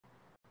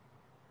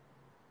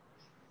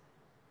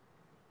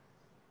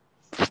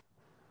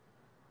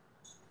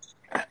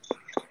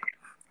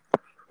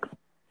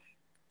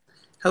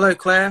Hello,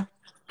 Claire.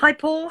 Hi,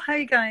 Paul. How are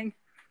you going?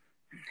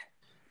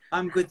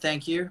 I'm good,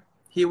 thank you.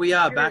 Here we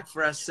are Good. back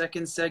for our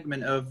second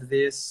segment of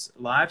this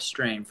live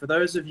stream. For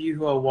those of you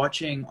who are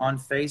watching on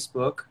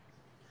Facebook,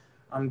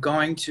 I'm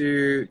going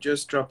to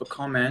just drop a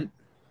comment.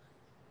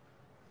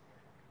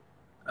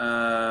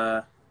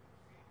 Uh,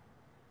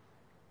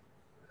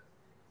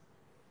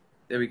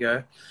 there we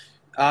go.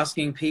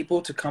 Asking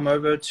people to come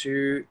over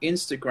to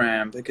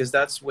Instagram because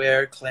that's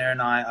where Claire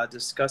and I are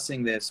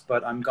discussing this.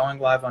 But I'm going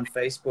live on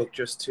Facebook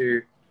just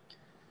to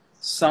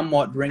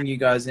somewhat bring you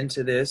guys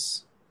into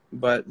this,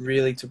 but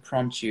really to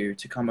prompt you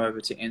to come over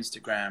to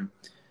Instagram.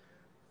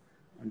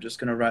 I'm just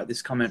going to write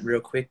this comment real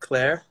quick,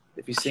 Claire.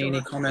 If you see any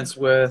Sure. comments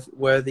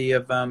worthy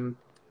of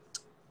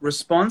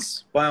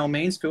response, by all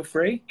means, feel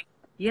free.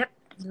 Yep.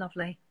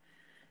 Lovely.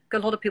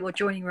 Got a lot of people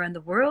joining around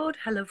the world.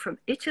 Hello from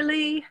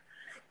Italy.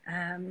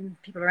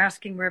 People are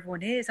asking where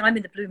everyone is. I'm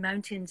in the Blue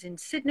Mountains in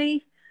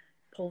Sydney.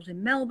 Paul's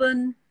in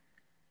Melbourne.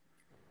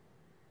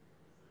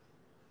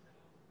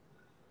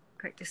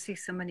 Great to see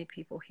so many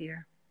people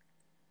here.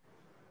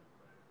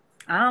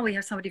 We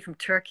have somebody from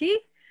Turkey.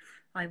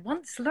 I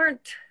once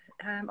learnt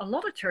a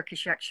lot of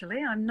Turkish,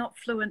 actually. I'm not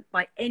fluent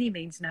by any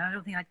means now. I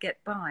don't think I'd get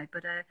by,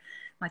 but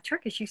my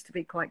Turkish used to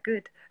be quite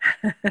good.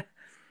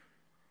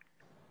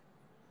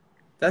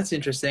 That's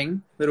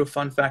interesting. Little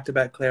fun fact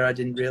about Claire I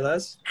didn't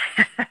realize.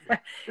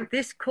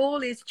 This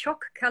call is Çok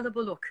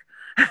Kalabalık.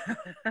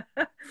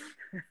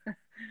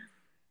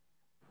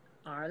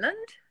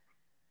 Ireland,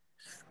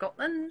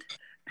 Scotland.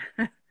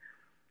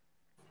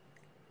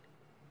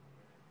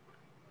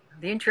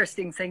 The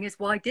interesting thing is,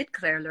 why did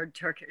Claire learn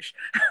Turkish?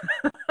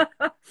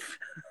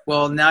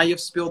 Well, now you've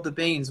spilled the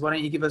beans. Why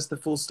don't you give us the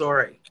full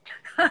story?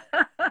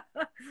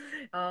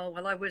 Oh,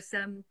 well, I was,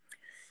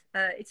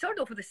 it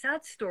started off with a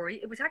sad story.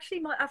 It was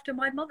actually after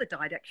my mother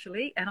died,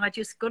 actually. And I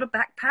just got a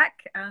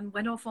backpack and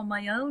went off on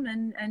my own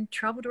and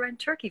traveled around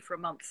Turkey for a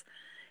month.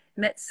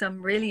 Met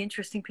some really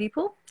interesting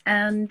people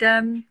and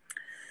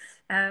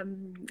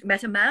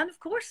met a man, of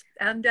course,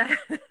 and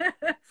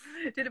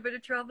did a bit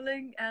of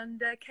traveling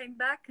and came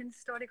back and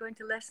started going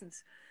to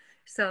lessons.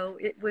 So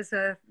it was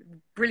a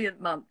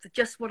brilliant month,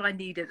 just what I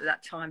needed at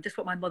that time, just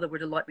what my mother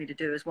would have liked me to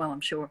do as well,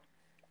 I'm sure.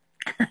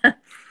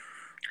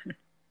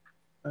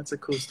 That's a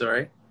cool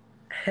story.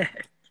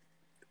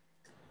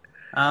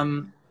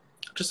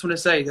 Just want to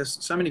say there's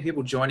so many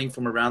people joining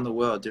from around the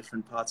world,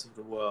 different parts of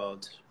the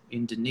world.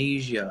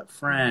 Indonesia,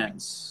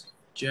 France,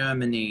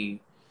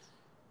 Germany.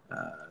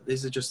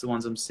 These are just the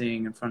ones I'm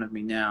seeing in front of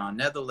me now.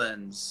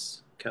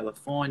 Netherlands,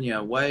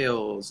 California,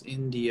 Wales,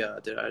 India.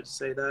 Did I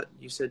say that?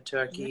 You said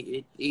Turkey,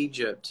 Yeah.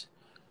 Egypt,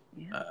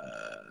 Yeah.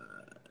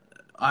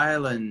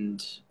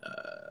 Ireland,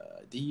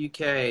 the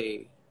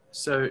UK.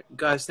 So,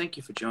 guys, thank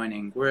you for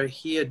joining. We're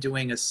here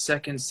doing a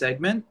second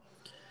segment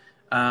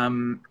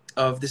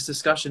of this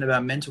discussion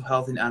about mental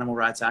health and animal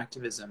rights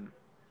activism.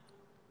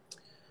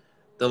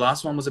 The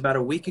last one was about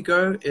a week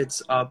ago.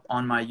 It's up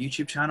on my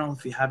YouTube channel.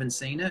 If you haven't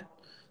seen it,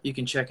 you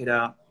can check it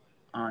out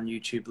on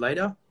YouTube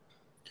later.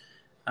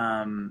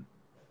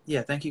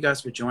 Yeah, thank you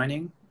guys for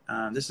joining.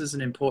 This is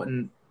an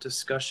important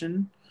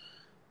discussion.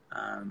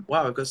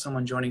 Wow, I've got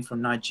someone joining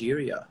from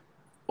Nigeria.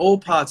 All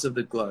parts of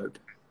the globe.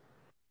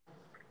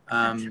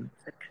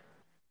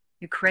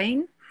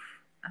 Ukraine.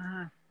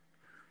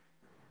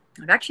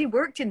 I've actually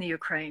worked in the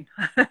Ukraine.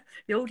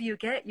 The older you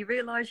get, you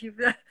realize you've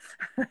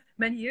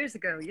many years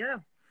ago. Yeah.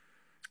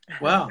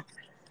 Wow.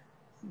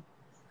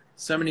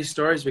 So many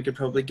stories we could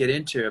probably get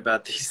into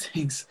about these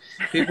things.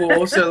 People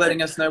also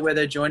letting us know where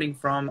they're joining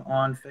from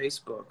on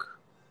Facebook.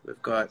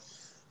 We've got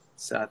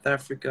South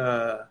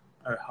Africa,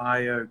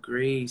 Ohio,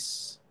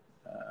 Greece,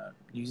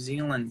 New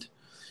Zealand.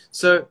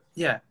 So,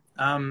 yeah.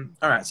 All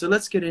right, so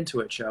let's get into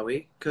it, shall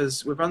we?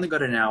 Because we've only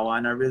got an hour,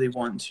 and I really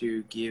want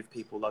to give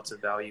people lots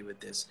of value with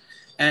this.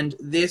 And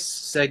this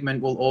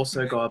segment will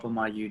also go up on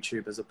my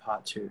YouTube as a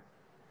part 2.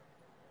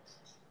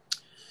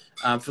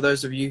 For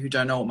those of you who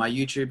don't know what my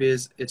YouTube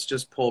is, it's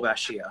just Paul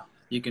Bashir.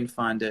 You can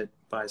find it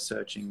by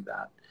searching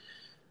that.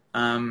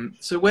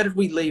 So where did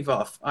we leave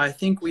off? I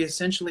think we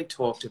essentially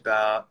talked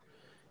about,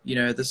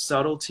 the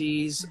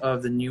subtleties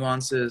of the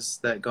nuances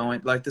that go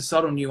in, like the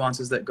subtle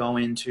nuances that go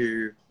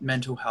into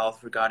mental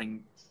health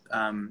regarding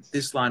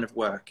this line of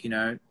work,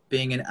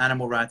 being an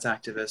animal rights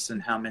activist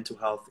and how mental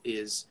health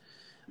is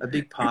a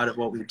big part of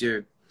what we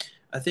do.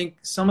 I think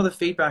some of the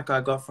feedback I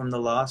got from the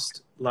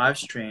last live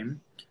stream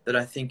that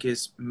I think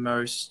is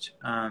most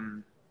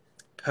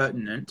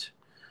pertinent.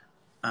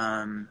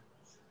 I'm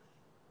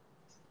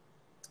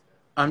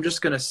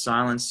just going to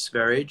silence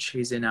Sverage.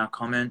 He's in our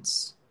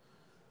comments.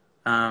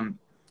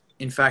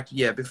 In fact,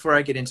 yeah, before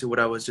I get into what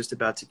I was just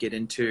about to get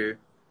into,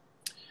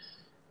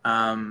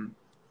 I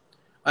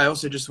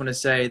also just want to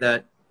say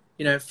that,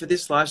 for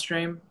this live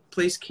stream,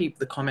 please keep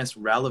the comments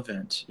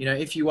relevant.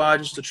 If you are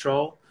just a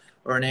troll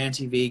or an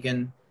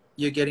anti-vegan,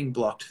 you're getting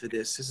blocked for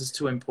this. This is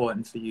too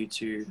important for you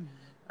to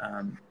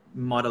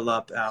model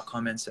up our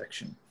comment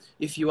section.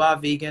 If you are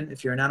vegan,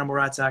 if you're an animal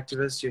rights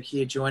activist, you're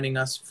here joining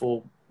us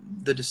for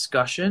the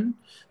discussion,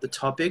 the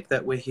topic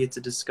that we're here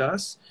to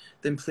discuss,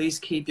 then please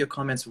keep your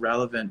comments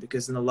relevant,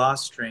 because in the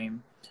last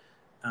stream,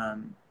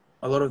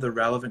 a lot of the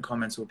relevant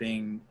comments were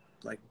being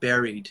like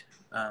buried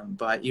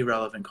by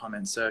irrelevant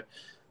comments. So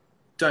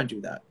don't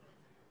do that.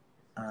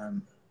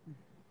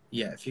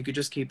 Yeah, if you could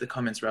just keep the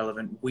comments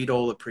relevant, we'd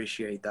all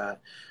appreciate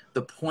that.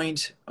 The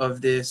point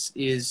of this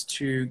is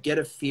to get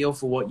a feel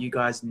for what you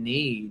guys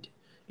need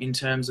in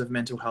terms of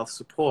mental health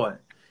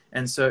support.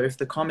 And so if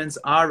the comments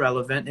are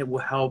relevant, it will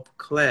help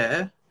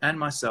Claire and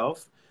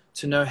myself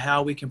to know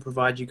how we can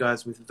provide you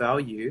guys with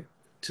value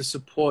to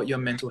support your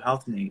mental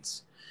health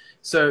needs.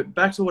 So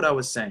back to what I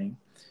was saying,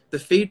 the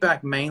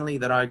feedback mainly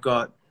that I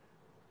got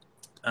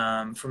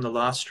from the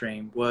last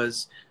stream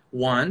was,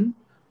 one,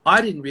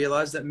 I didn't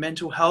realize that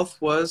mental health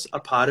was a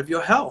part of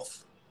your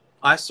health.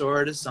 I saw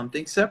it as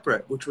something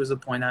separate, which was a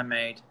point I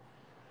made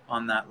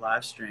on that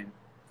live stream.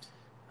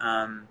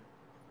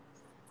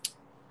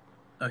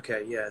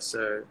 Okay, yeah,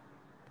 so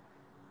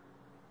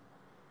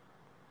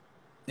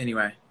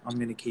anyway, I'm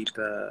going to keep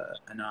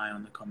an eye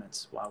on the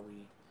comments while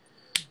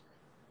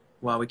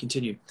we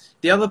continue.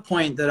 The other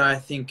point that I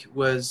think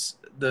was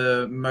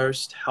the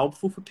most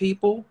helpful for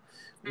people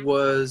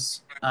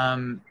was,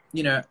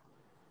 you know,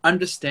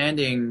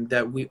 understanding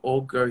that we all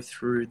go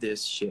through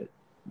this shit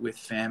with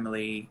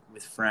family,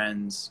 with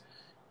friends,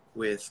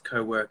 with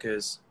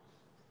co-workers,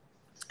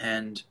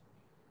 and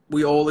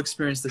we all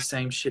experience the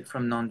same shit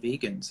from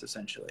non-vegans,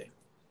 essentially.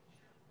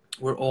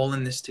 We're all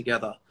in this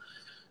together.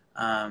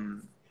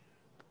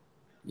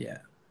 Yeah.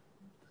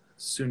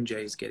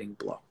 Sunjay's getting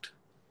blocked.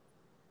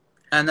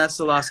 And that's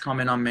the last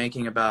comment I'm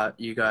making about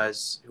you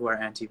guys who are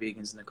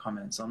anti-vegans in the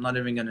comments. I'm not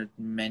even going to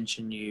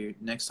mention you.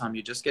 Next time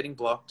you're just getting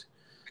blocked,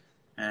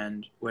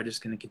 and we're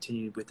just going to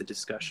continue with the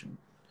discussion.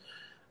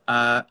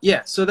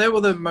 Yeah, so they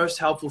were the most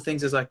helpful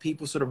things, is like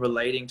people sort of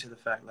relating to the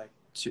fact, like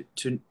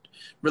to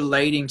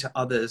relating to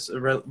others,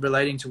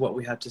 relating to what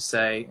we had to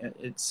say.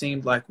 It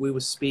seemed like we were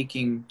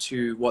speaking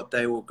to what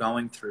they were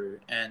going through.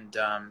 And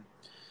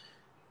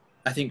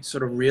I think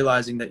sort of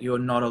realizing that you're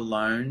not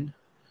alone,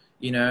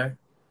 you know,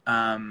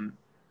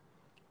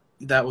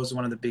 that was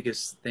one of the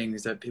biggest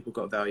things that people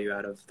got value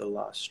out of the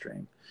last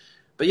stream.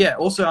 But yeah,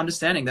 also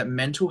understanding that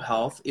mental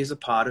health is a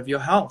part of your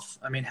health.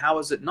 I mean, how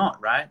is it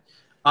not, right?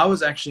 I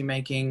was actually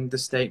making the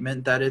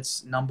statement that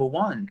it's number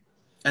one.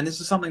 And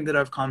this is something that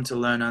I've come to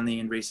learn only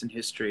in recent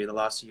history, the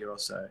last year or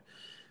so.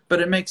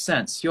 But it makes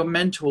sense. Your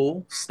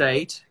mental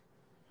state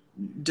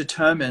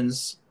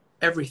determines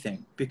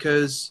everything,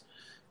 because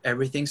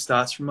everything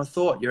starts from a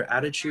thought. Your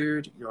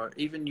attitude,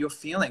 even your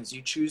feelings.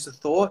 You choose a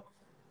thought,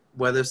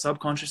 whether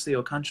subconsciously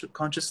or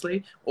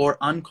consciously or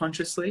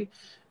unconsciously,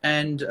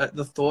 and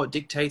the thought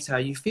dictates how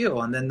you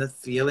feel, and then the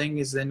feeling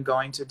is then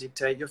going to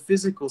dictate your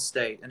physical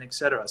state, and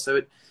etc. So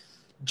it,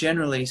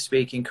 generally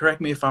speaking, correct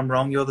me if I'm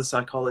wrong, you're the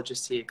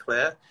psychologist here,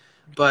 Claire,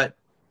 but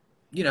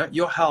you know,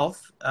 your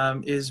health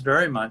is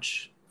very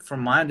much,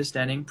 from my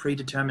understanding,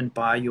 predetermined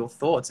by your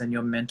thoughts and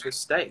your mental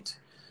state.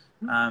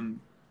 I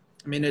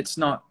mean, it's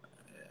not,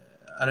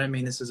 I don't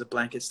mean this as a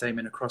blanket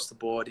statement across the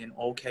board in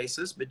all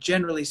cases, but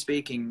generally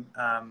speaking,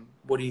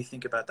 what do you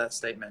think about that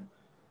statement?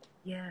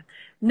 Yeah,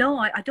 no,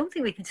 I don't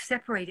think we can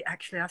separate it,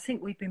 actually. I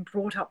think we've been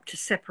brought up to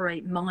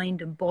separate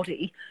mind and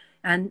body.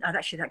 And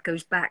actually, that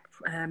goes back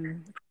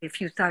a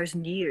few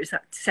thousand years,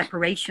 that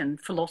separation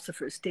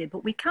philosophers did,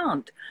 but we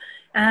can't.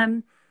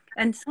 And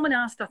someone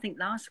asked, I think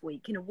last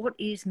week, you know, what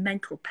is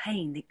mental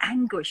pain, the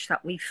anguish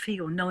that we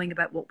feel knowing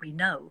about what we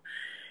know?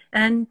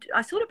 And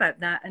I thought about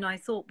that, and I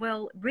thought,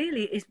 well,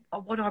 really is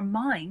what our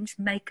minds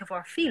make of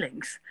our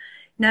feelings.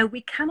 Now,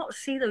 we cannot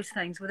see those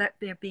things without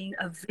there being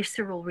a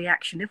visceral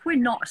reaction. If we're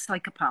not a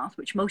psychopath,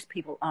 which most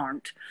people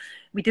aren't,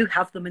 we do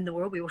have them in the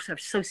world. We also have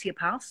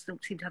sociopaths,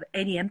 don't seem to have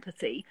any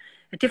empathy.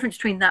 The difference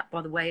between that,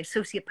 by the way, a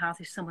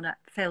sociopath is someone that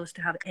fails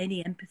to have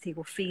any empathy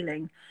or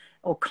feeling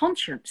or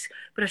conscience.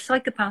 But a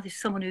psychopath is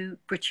someone who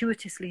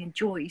gratuitously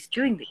enjoys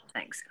doing these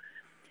things.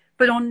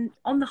 But on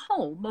the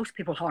whole, most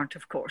people aren't,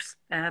 of course.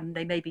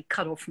 They may be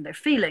cut off from their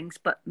feelings,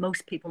 but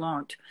most people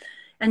aren't.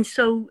 And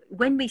so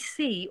when we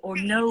see or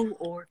know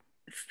or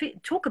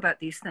talk about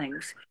these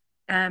things,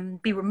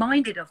 be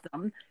reminded of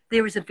them,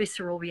 there is a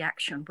visceral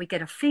reaction. We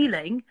get a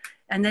feeling,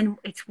 and then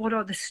it's what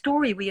are the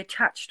story we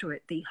attach to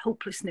it, the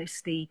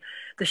hopelessness, the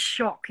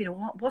shock. You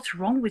know, what's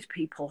wrong with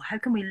people? How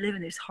can we live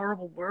in this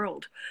horrible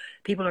world?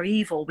 People are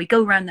evil. We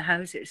go around the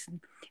houses.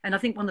 And I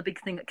think one of the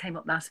big things that came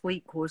up last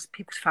week was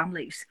people's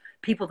families,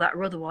 people that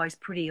are otherwise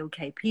pretty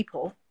okay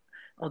people,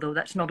 although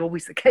that's not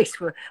always the case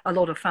for a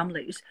lot of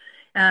families.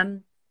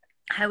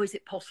 How is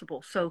it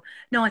possible? So,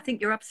 no, I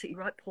think you're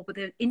absolutely right, Paul, but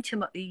they're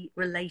intimately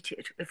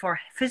related. If our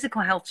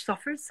physical health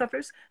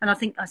suffers, and I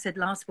think I said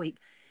last week,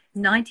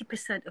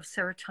 90% of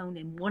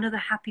serotonin, one of the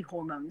happy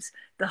hormones,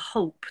 the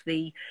hope,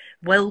 the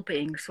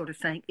well-being sort of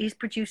thing, is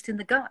produced in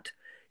the gut.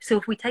 So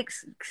if we take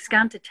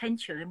scant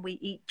attention and we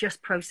eat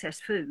just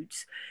processed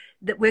foods,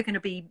 that we're going to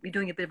be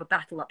doing a bit of a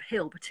battle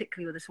uphill,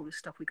 particularly with the sort of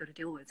stuff we've got to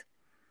deal with.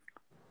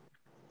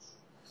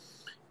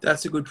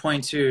 That's a good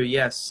point too,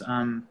 yes.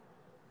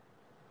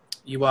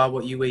 you are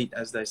what you eat,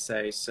 as they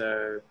say.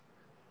 So,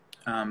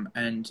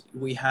 and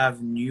we have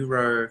a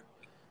neural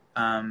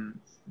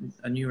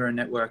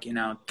network in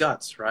our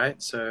guts,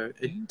 right? So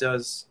it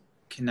does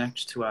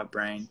connect to our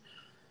brain.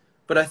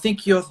 But I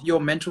think your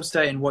mental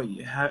state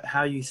and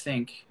how you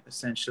think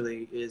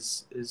essentially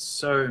is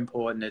so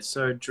important. It's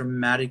so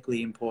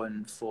dramatically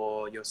important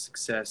for your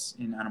success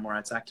in animal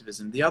rights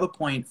activism. The other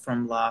point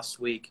from last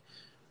week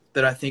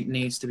that I think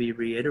needs to be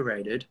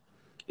reiterated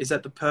is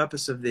that the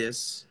purpose of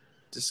this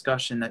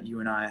discussion that you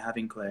and I are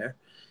having, Claire,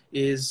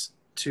 is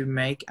to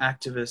make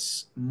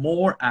activists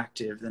more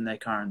active than they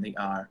currently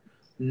are,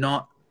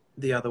 not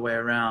the other way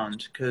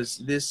around, because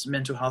this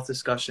mental health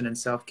discussion and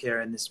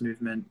self-care in this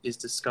movement is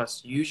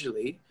discussed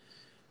usually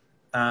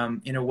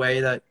in a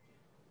way that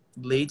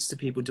leads to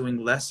people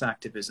doing less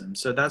activism.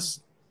 So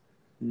that's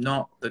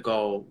not the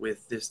goal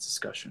with this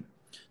discussion.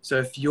 So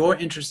if you're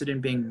interested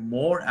in being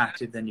more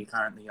active than you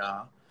currently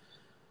are,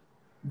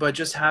 but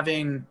just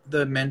having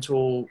the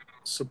mental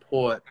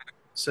support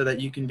so that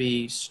you can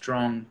be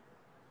strong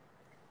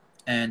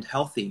and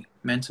healthy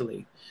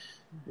mentally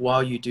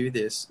while you do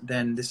this,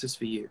 then this is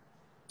for you.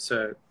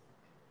 So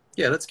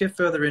yeah, let's get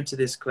further into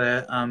this,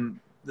 Claire.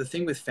 The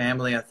thing with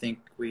family, I think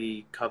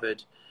we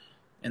covered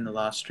in the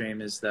last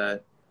stream, is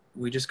that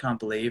we just can't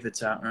believe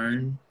it's our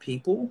own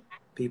people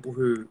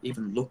who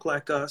even look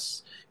like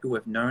us, who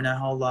have known our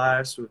whole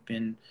lives, who have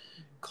been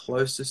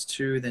closest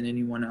to than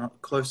anyone else,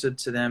 closer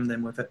to them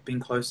than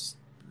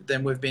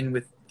we've been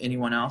with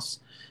anyone else.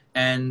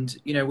 And,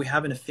 you know, we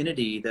have an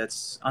affinity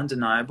that's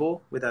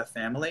undeniable with our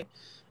family.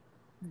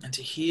 And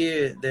to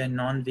hear their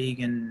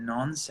non-vegan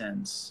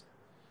nonsense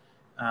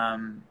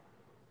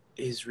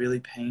is really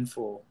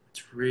painful.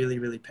 It's really,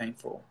 really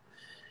painful.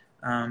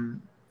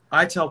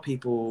 I tell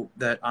people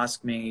that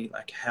ask me,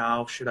 like,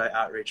 how should I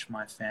outreach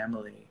my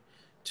family?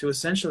 To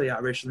essentially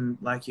outreach them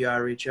like you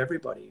outreach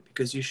everybody,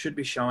 because you should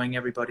be showing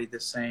everybody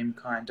the same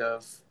kind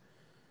of,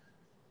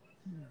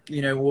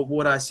 you know,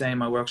 what I say in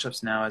my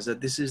workshops now is that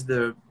this is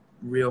the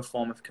real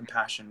form of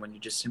compassion, when you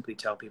just simply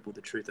tell people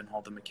the truth and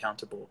hold them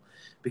accountable.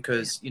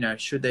 Because, you know,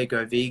 should they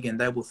go vegan,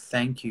 they will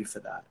thank you for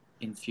that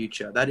in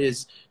future. That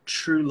is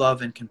true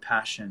love and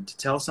compassion, to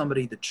tell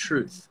somebody the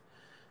truth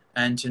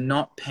and to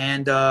not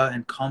pander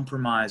and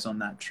compromise on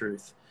that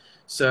truth.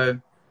 So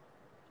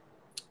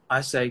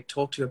I say,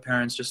 talk to your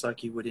parents just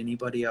like you would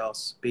anybody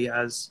else. Be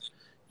as,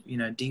 you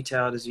know,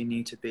 detailed as you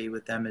need to be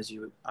with them as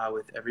you are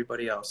with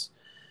everybody else.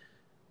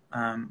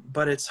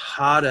 But it's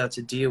harder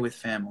to deal with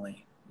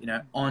family, you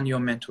know, on your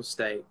mental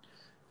state.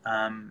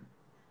 But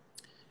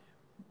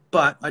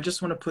I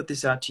just want to put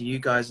this out to you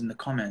guys in the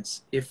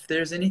comments. If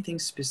there's anything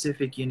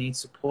specific you need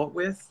support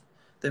with,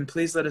 then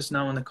please let us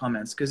know in the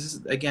comments.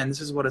 Because again,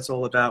 this is what it's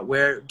all about.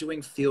 We're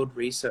doing field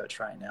research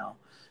right now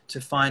to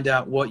find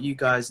out what you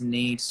guys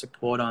need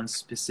support on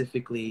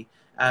specifically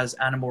as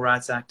animal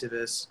rights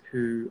activists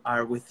who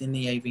are within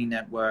the AV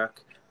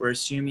network. We're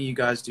assuming you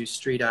guys do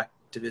street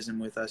activism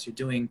with us. You're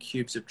doing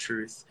cubes of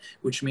truth,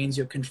 which means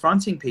you're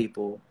confronting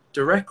people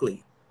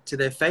directly to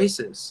their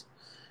faces.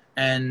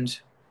 And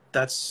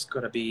that's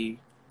got to be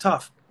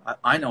tough.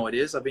 I know it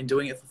is. I've been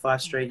doing it for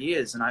 5 straight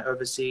years, and I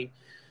oversee,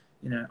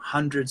 you know,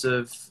 hundreds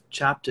of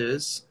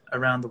chapters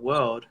around the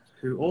world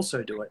who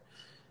also do it.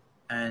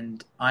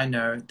 And I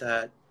know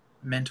that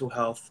mental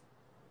health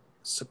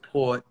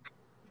support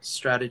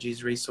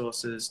strategies,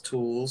 resources,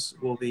 tools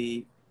will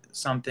be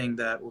something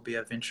that will be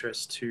of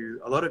interest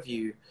to a lot of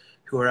you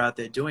who are out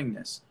there doing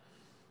this.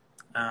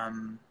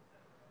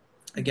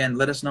 Again,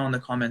 let us know in the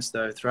comments,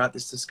 though, throughout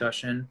this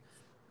discussion.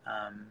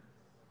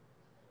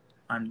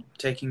 I'm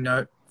taking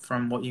note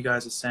from what you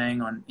guys are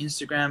saying on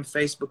Instagram,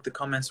 Facebook. The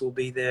comments will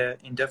be there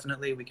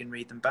indefinitely. We can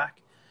read them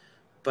back.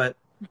 But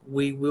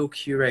we will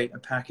curate a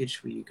package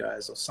for you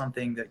guys, or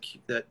something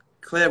that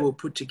Claire will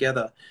put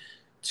together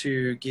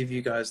to give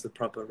you guys the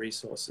proper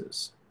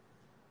resources.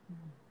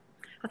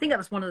 I think that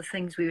was one of the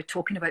things we were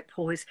talking about,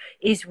 Paul,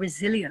 is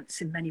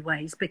resilience in many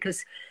ways.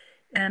 Because,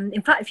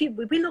 in fact,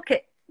 if we look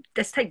at,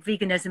 let's take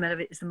veganism out of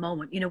it as the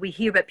moment. You know, we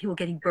hear about people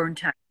getting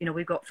burnt out. You know,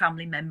 we've got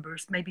family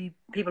members, maybe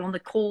people on the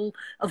call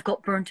have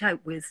got burnt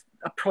out with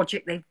a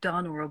project they've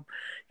done, or a,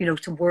 you know,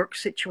 some work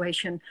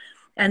situation.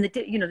 And,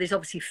 you know, there's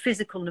obviously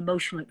physical and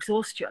emotional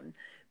exhaustion.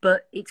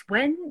 But it's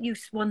when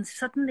one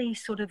suddenly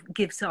sort of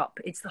gives up,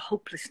 it's the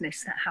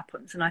hopelessness that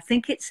happens. And I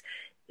think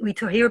we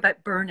hear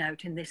about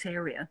burnout in this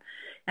area.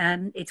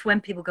 And it's when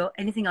people go,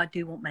 anything I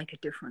do won't make a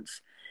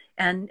difference.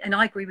 And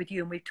I agree with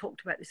you, and we've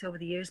talked about this over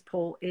the years,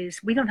 Paul,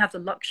 is we don't have the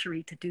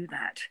luxury to do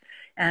that.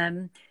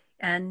 And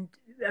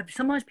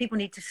sometimes people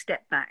need to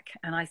step back.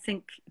 And I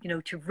think, you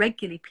know, to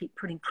regularly keep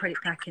putting credit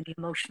back in the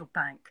emotional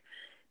bank.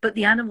 But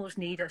the animals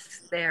need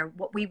us there.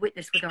 What we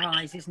witness with our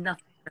eyes is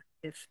nothing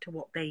relative to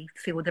what they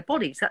feel with their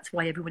bodies. That's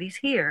why everybody's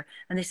here.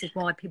 And this is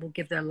why people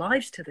give their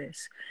lives to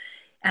this.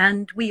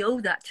 And we owe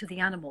that to the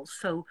animals.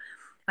 So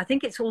I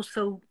think it's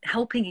also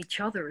helping each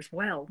other as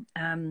well.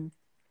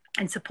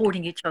 And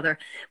supporting each other.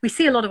 We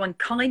see a lot of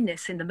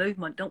unkindness in the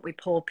movement, don't we,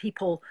 Paul?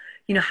 People,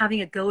 you know,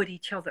 having a go at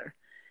each other.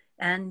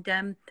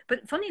 And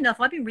but funny enough,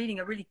 I've been reading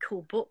a really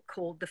cool book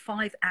called The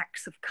Five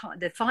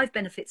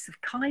Benefits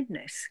of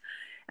Kindness.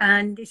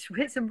 And it's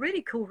some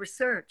really cool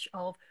research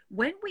of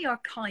when we are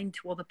kind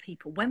to other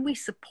people, when we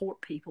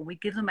support people, we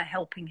give them a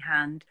helping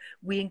hand,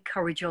 we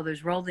encourage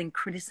others rather than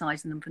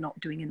criticizing them for not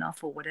doing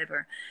enough or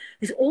whatever.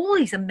 There's all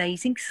these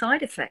amazing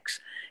side effects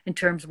in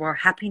terms of our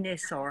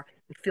happiness,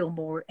 we feel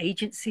more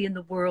agency in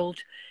the world,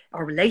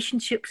 our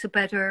relationships are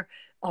better,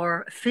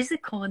 our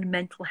physical and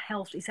mental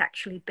health is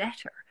actually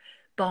better.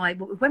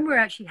 When we're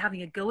actually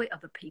having a go at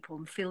other people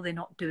and feel they're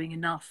not doing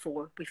enough,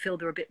 or we feel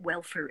they're a bit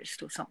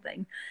welfareist or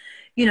something,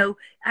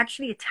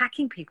 actually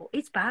attacking people,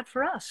 it's bad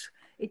for us.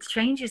 It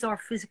changes our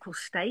physical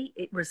state.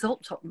 It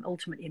results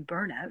ultimately in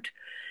burnout.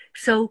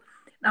 So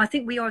I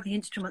think we are the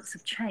instruments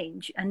of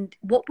change, and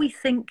what we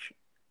think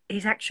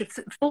is actually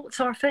thoughts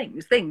are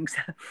things,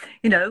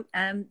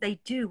 they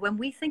do. When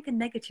we think a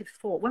negative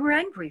thought, when we're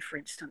angry, for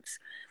instance,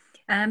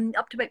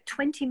 up to about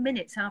 20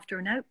 minutes after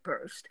an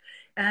outburst,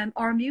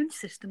 our immune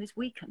system is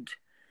weakened.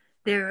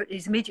 There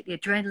is immediately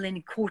adrenaline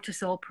and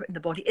cortisol put in the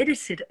body. It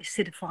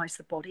acidifies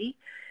the body.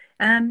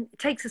 It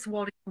takes us a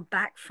while to come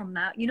back from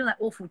that. That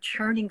awful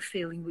churning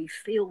feeling we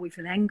feel. We've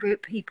been angry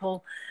at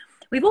people.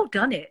 We've all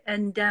done it.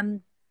 And, I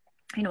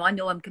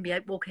know I'm going to be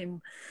out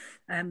walking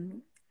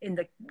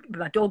with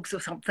my dogs or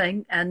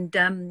something, and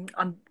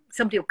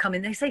somebody will come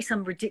in, they say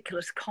some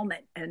ridiculous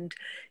comment, and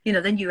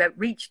then you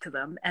outreach to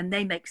them and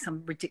they make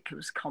some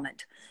ridiculous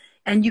comment,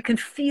 and you can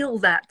feel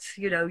that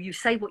you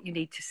say what you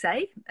need to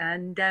say,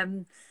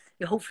 and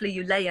hopefully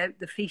you lay out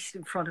the feast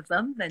in front of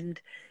them,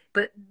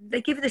 but they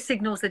give you the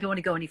signals they don't want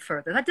to go any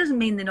further. That doesn't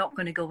mean they're not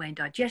going to go away and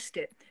digest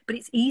it, but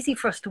it's easy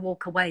for us to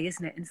walk away,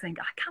 isn't it, and think,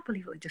 I can't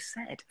believe what I just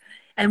said,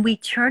 and we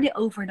turn it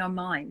over in our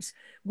minds.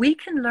 We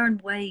can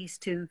learn ways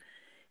to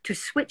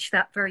switch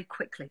that very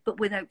quickly, but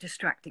without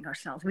distracting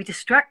ourselves. We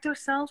distract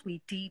ourselves,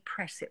 we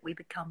depress it, we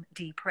become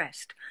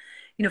depressed.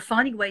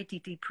 Finding a way to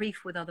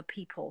debrief with other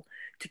people,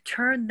 to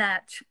turn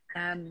that,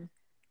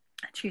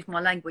 excuse my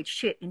language,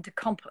 shit into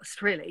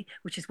compost, really,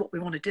 which is what we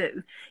want to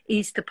do,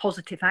 is the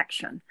positive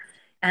action.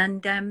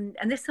 And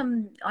there's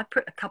I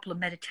put a couple of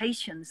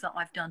meditations that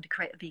I've done to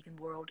create a vegan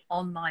world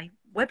on my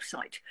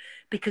website,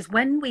 because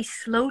when we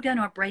slow down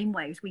our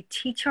brainwaves, we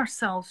teach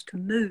ourselves to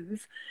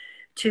move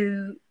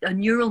to a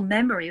neural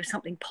memory of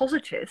something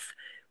positive.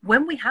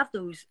 When we have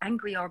those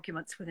angry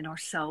arguments within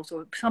ourselves,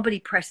 or somebody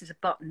presses a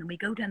button and we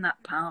go down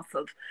that path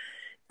of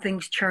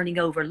things churning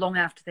over long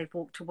after they've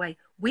walked away,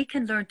 we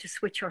can learn to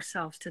switch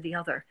ourselves to the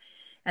other.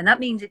 And that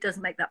means it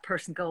doesn't make that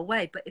person go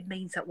away, but it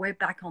means that we're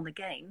back on the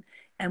game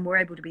and we're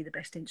able to be the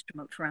best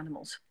instrument for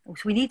animals.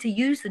 So we need to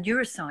use the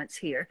neuroscience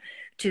here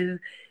to,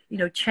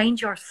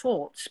 change our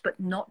thoughts, but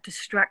not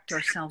distract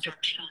ourselves,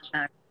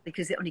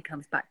 because it only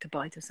comes back to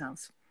bite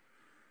ourselves.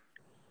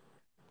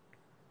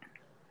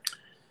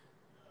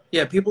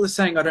 Yeah, people are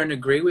saying I don't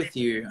agree with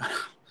you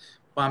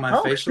by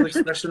my facial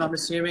expression, I'm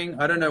assuming.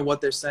 I don't know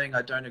what they're saying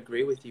I don't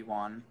agree with you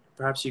on.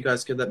 Perhaps you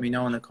guys could let me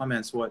know in the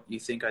comments what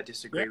you think I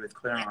disagree with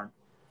Clare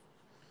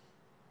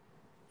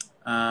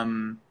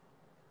on.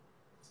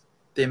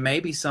 There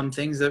may be some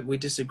things that we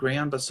disagree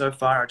on, but so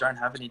far I don't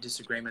have any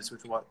disagreements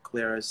with what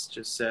Clare has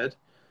just said.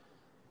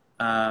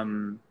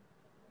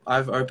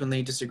 I've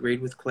openly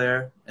disagreed with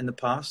Clare in the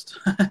past.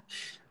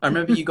 I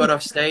remember you got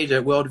off stage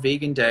at World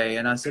Vegan Day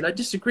and I said, I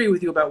disagree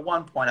with you about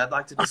one point. I'd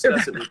like to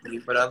discuss it with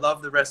you, but I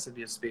love the rest of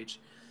your speech.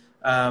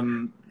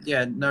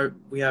 No,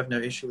 we have no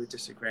issue with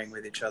disagreeing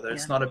with each other. Yeah.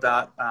 It's not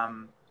about,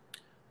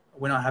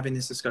 we're not having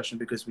this discussion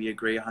because we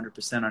agree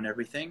 100% on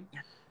everything. Yeah.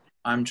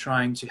 I'm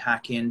trying to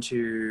hack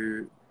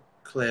into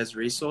Clare's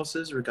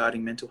resources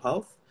regarding mental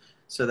health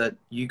so that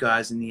you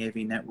guys in the AV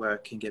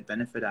network can get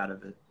benefit out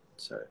of it.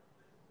 So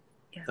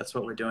yeah, that's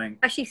what we're doing.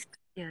 Actually,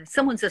 yeah,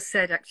 someone just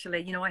said,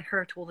 actually, I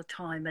hurt all the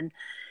time,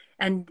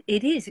 and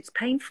it's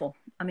painful.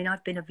 I mean,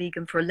 I've been a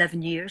vegan for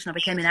 11 years and I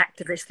became an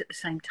activist at the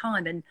same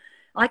time, and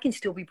I can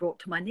still be brought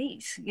to my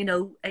knees.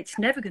 It's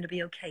never going to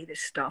be okay,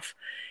 this stuff.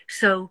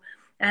 So,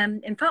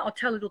 in fact, I'll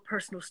tell a little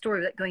personal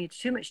story without going into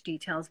too much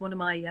details. One of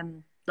my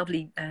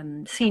lovely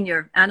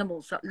senior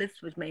animals that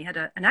lives with me had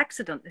an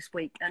accident this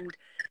week, and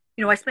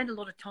I spent a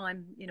lot of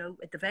time,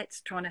 at the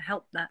vets trying to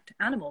help that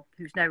animal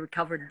who's now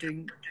recovered and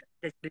doing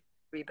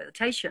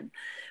rehabilitation.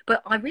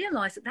 But I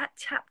realized that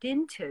tapped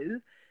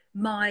into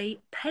my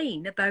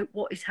pain about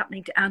what is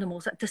happening to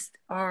animals that just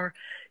are,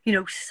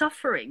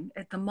 suffering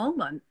at the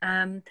moment,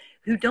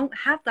 who don't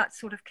have that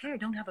sort of care,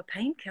 don't have a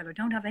painkiller,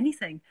 don't have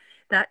anything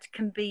that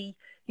can be,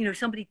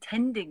 somebody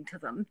tending to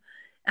them.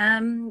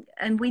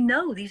 And we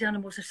know these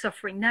animals are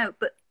suffering now,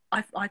 but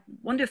I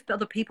wonder if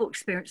other people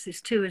experience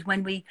this too, is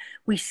when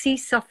we see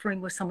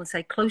suffering with someone,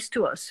 say, close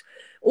to us,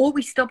 or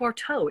we stub our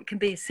toe. It can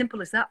be as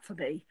simple as that for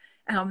me.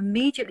 And I'm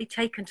immediately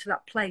taken to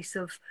that place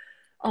of,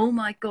 oh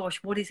my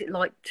gosh, what is it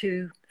like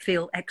to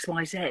feel X,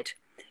 Y, Z?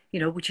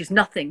 Which is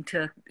nothing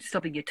to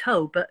stubbing your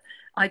toe, but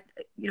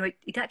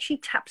it actually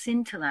taps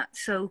into that.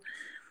 So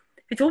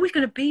it's always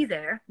going to be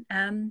there.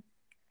 And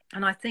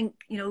I think,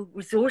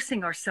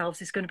 resourcing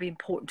ourselves is going to be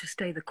important to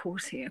stay the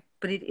course here,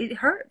 but it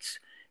hurts.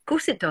 Of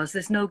course it does.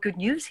 There's no good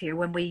news here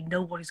when we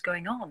know what is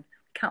going on.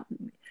 Can't,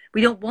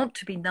 we don't want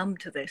to be numb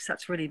to this.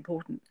 That's really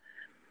important.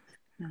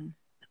 Mm.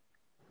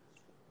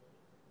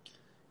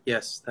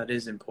 Yes, that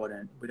is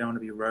important. We don't want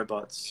to be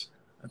robots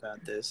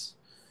about this.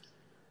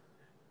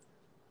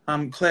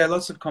 Claire,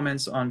 lots of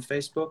comments on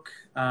Facebook.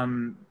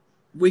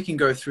 We can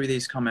go through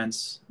these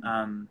comments.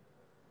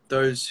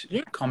 Those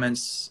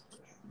comments,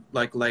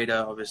 like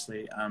later,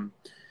 obviously.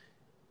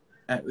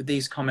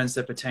 These comments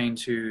that pertain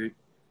to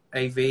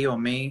AV or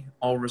me,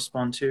 I'll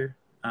respond to.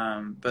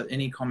 But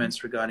any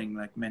comments regarding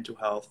like mental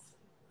health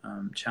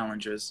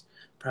challenges,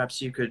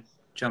 perhaps you could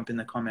jump in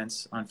the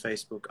comments on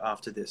Facebook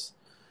after this.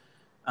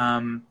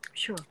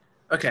 Sure.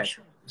 Okay,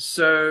 sure.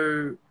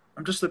 So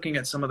I'm just looking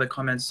at some of the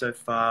comments so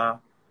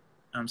far.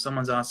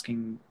 Someone's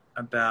asking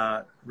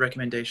about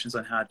recommendations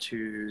on how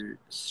to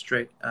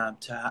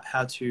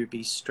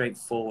be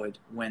straightforward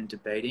when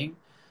debating.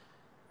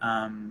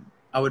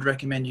 I would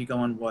recommend you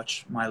go and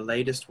watch my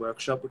latest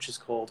workshop, which is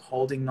called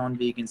Holding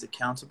Non-Vegans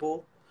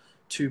Accountable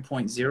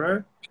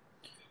 2.0.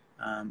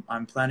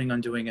 I'm planning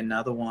on doing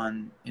another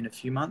one in a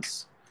few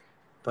months,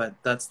 but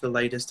that's the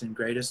latest and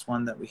greatest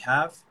one that we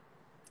have.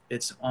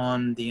 It's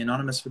on the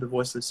Anonymous for the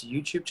Voiceless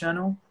YouTube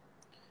channel.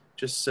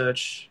 Just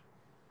search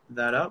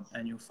that up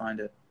and you'll find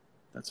it.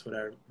 That's what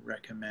I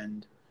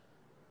recommend.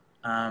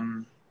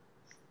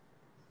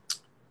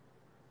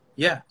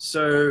 Yeah,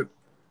 so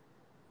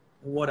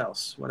what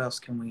else? What else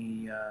can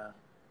we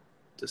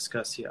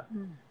discuss here?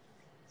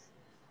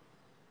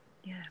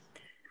 Yeah.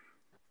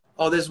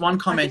 Oh, there's one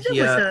comment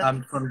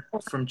here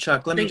from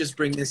Chuck. Let me just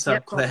bring this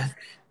up, Claire.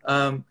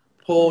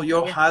 Paul,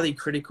 you're highly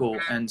critical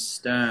and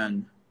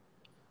stern.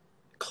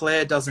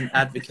 Claire doesn't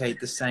advocate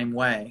the same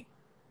way.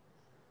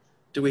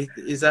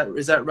 Is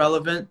that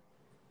relevant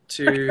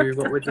to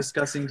what we're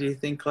discussing, do you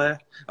think, Claire?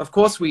 Of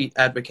course we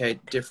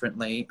advocate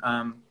differently.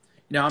 I'm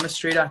a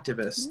street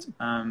activist.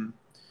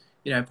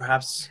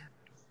 Perhaps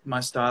my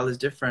style is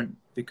different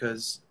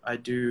because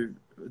the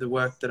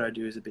work that I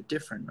do is a bit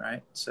different,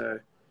 right? So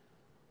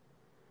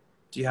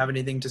do you have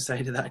anything to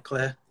say to that,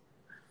 Claire?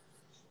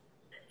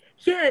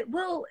 Yeah,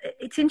 well,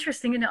 it's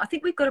interesting. I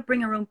think we've got to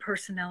bring our own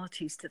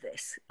personalities to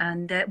this,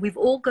 and we've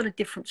all got a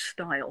different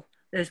style.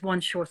 There's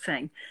one sure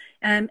thing.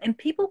 And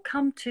people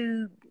come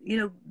to,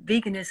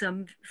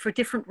 veganism for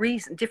different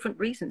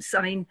reasons.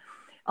 I mean,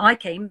 I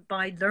came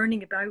by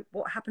learning about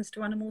what happens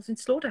to animals in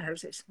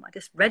slaughterhouses. I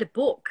just read a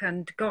book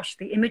and gosh,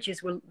 the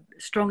images were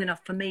strong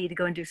enough for me to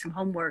go and do some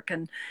homework.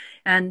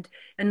 And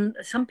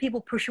some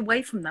people push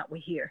away from that, we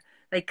hear.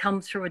 They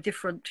come through a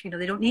different,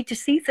 they don't need to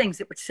see things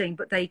that would seem,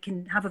 but they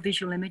can have a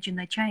visual image and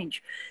they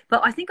change.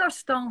 But I think our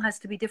style has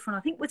to be different.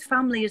 I think with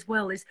family as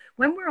well is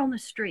when we're on the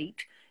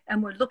street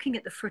and we're looking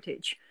at the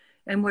footage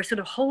and we're sort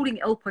of holding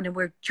it open and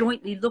we're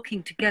jointly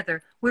looking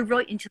together, we're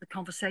right into the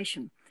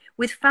conversation.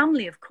 With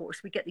family, of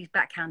course, we get these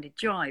backhanded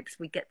jibes.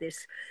 We get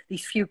these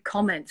few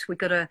comments. We've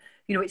got to,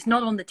 it's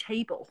not on the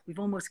table. We've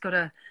almost got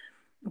to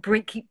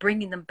keep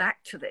bringing them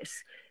back to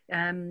this.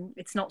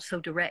 It's not so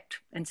direct.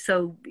 And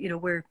so,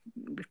 we've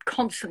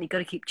constantly got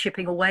to keep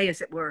chipping away,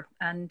 as it were.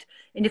 And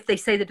if they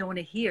say they don't want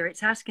to hear,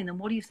 it's asking them,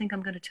 what do you think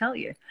I'm going to tell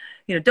you?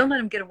 Don't let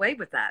them get away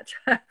with that.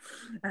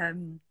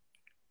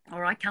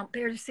 Or I can't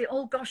bear to see it.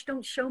 Oh, gosh,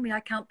 don't show me. I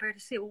can't bear to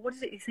see it. Well, what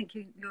is it you think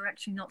you're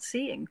actually not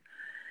seeing?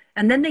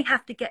 And then they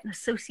have to get an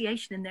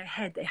association in their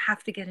head. They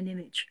have to get an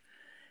image.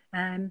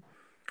 I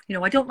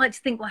don't like to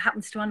think what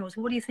happens to animals.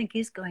 What do you think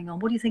is going on?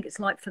 What do you think it's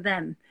like for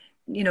them?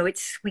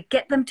 We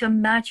get them to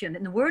imagine.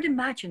 And the word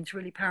imagine is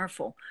really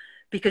powerful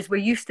because we're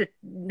used to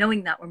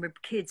knowing that when we're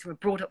kids. We're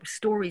brought up with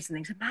stories and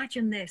things.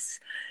 Imagine this,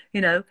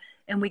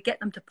 and we get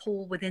them to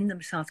pull within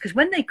themselves. Because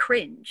when they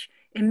cringe,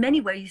 in many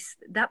ways,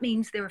 that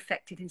means they're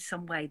affected in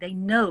some way. They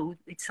know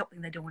it's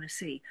something they don't want to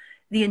see.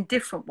 The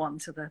indifferent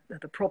ones are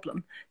the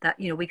problem that,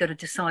 we got to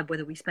decide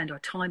whether we spend our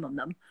time on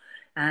them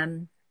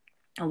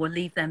or we'll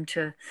leave them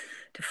to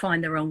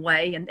find their own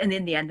way. And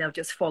in the end, they'll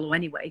just follow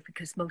anyway,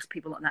 because most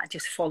people like that are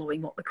just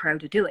following what the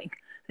crowd are doing.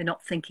 They're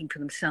not thinking for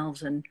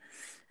themselves and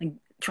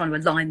trying to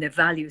align their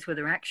values with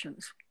their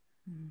actions.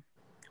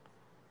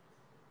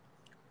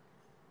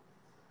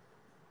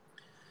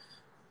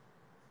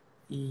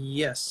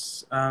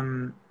 Yes.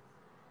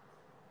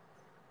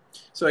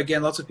 So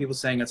again, lots of people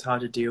saying it's hard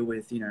to deal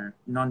with,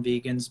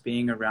 non-vegans,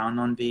 being around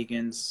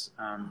non-vegans.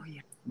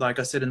 Like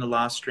I said in the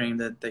last stream,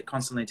 that they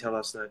constantly tell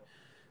us that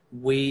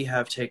we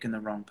have taken the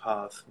wrong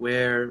path.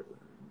 We're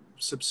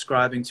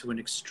subscribing to an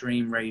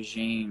extreme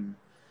regime.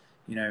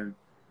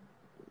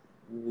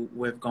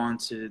 We've gone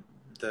to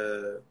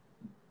the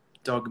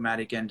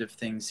dogmatic end of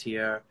things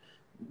here.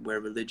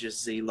 We're religious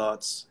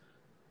zealots.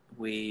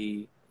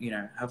 We,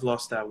 have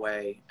lost our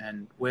way,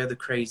 and we're the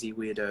crazy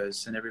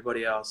weirdos, and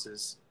everybody else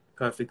is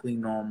perfectly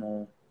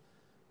normal.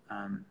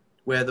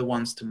 We're the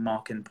ones to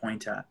mock and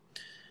point at.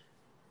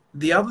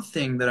 The other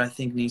thing that I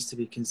think needs to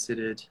be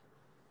considered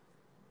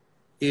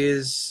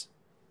is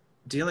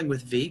dealing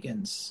with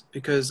vegans,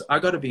 because I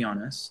got to be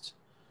honest,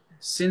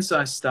 since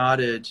I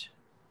started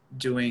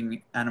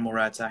doing animal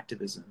rights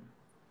activism,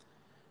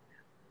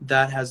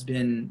 that has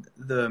been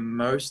the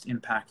most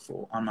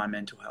impactful on my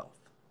mental health.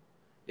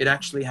 It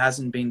actually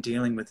hasn't been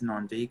dealing with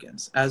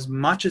non-vegans. As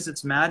much as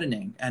it's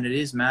maddening, and it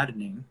is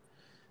maddening,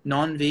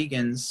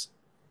 non-vegans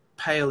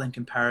pale in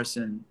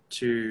comparison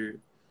to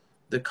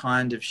the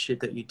kind of shit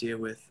that you deal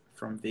with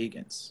from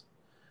vegans.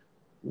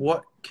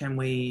 What can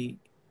we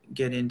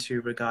get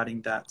into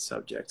regarding that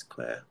subject,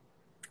 Claire?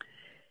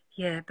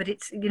 Yeah, but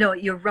it's, you know,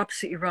 you're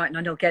absolutely right, and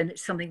I know again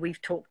it's something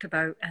we've talked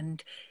about,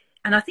 and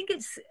I think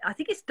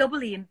it's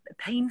doubly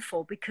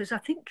painful because I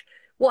think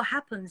what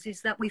happens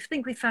is that we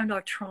think we found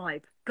our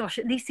tribe. Gosh,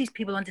 at least these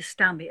people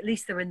understand me. At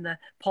least they're in the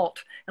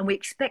pot, and we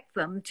expect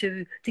them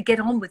to get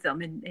on with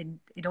them in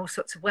all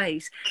sorts of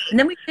ways. And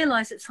then we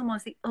realise that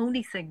sometimes the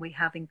only thing we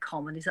have in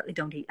common is that they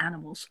don't eat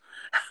animals,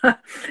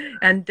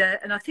 and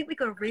I think we've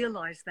got to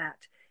realise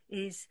that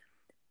is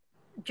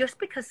just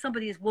because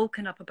somebody has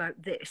woken up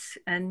about this,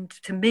 and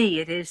to me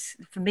it is,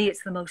 for me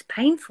it's the most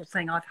painful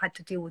thing I've had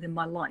to deal with in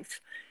my life.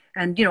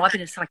 And you know, I've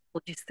been a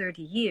psychologist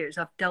 30 years.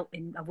 I've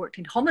worked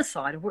in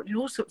homicide, I've worked in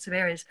all sorts of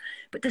areas,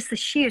 but just the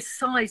sheer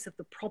size of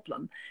the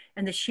problem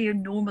and the sheer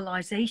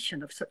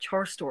normalization of such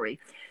horror story.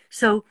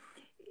 So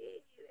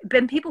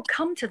when people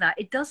come to that,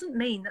 it doesn't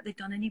mean that they've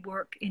done any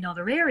work in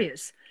other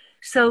areas.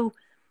 So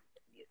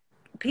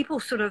people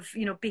sort of,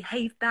 you know,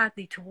 behave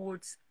badly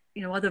towards,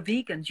 you know, other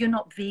vegans. You're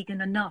not vegan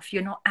enough,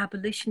 you're not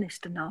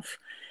abolitionist enough,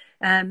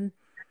 um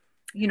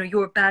you know,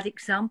 you're a bad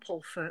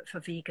example for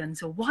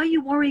vegans. Or why are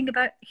you worrying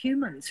about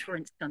humans, for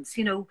instance?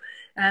 You know,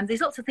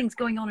 there's lots of things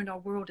going on in our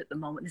world at the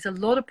moment. There's a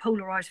lot of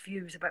polarized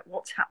views about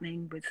what's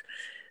happening with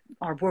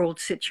our world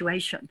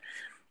situation.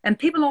 And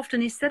people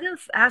often, instead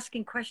of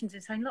asking questions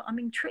and saying, look, I'm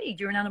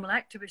intrigued, you're an animal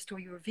activist or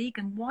you're a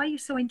vegan, why are you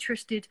so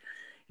interested?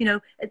 You know,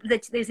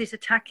 there's this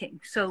attacking.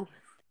 So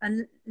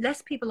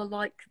unless people are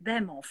like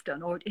them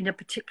often, or in a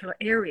particular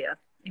area,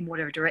 in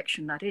whatever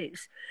direction that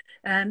is,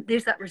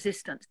 there's that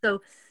resistance.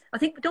 So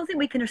don't think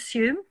we can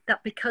assume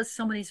that because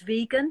someone is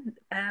vegan,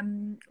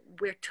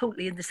 we're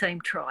totally in the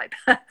same tribe.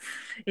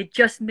 It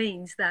just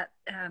means that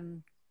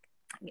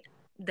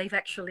they've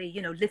actually,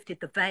 you know, lifted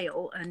the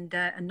veil and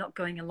not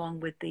going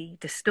along with the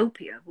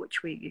dystopia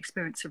which we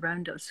experience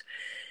around us.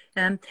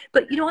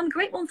 But you know, I'm a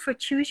great one for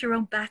choose your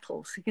own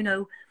battles. You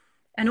know,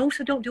 and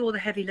also don't do all the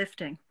heavy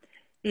lifting.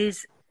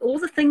 Is all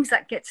the things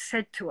that get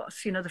said to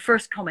us. You know, the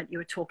first comment you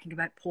were talking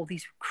about, Paul,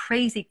 these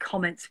crazy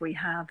comments we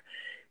have.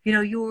 You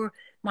know,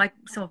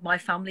 some of my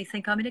family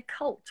think I'm in a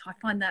cult. I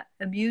find that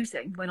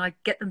amusing when I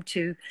get them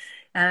to,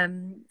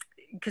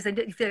 because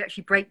they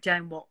actually break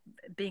down what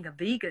being a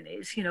vegan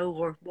is, you know,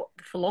 or what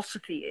the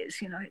philosophy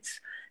is. You know,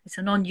 it's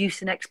a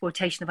non-use and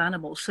exploitation of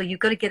animals. So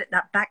you've got to get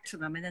that back to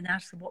them and then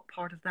ask them what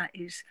part of that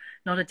is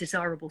not a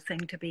desirable thing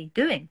to be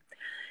doing.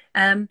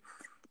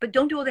 But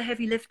don't do all the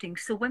heavy lifting.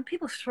 So when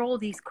people throw all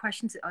these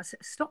questions at us,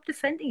 stop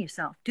defending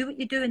yourself. Do what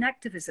you do in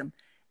activism.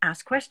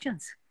 Ask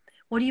questions.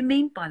 What do you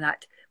mean by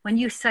that? When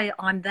you say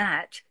I'm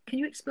that, can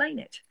you explain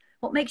it?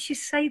 What makes you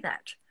say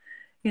that?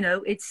 You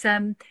know, it's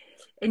and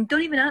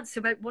don't even answer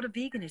about what a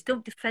vegan is.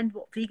 Don't defend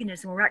what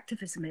veganism or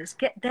activism is.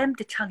 Get them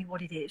to tell you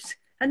what it is.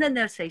 And then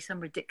they'll say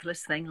some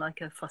ridiculous thing like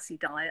a fussy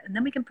diet, and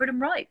then we can put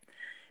them right.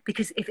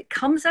 Because if it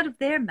comes out of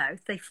their mouth,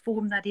 they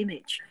form that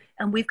image.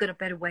 And we've got a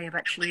better way of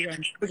actually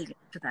then putting it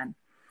to them.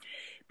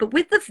 But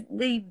with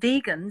the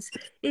vegans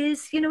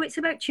is, you know, it's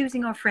about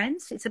choosing our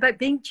friends. It's about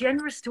being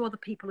generous to other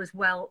people as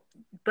well,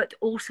 but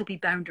also be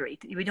boundary.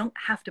 We don't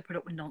have to put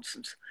up with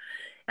nonsense.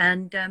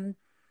 And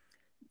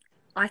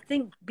I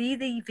think be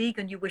the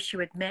vegan you wish you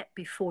had met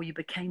before you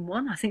became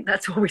one. I think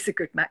that's always a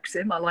good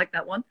maxim. I like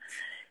that one.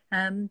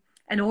 And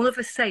all of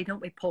us say, don't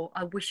we, Paul,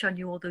 I wish I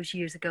knew all those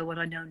years ago what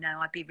I know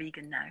now. I'd be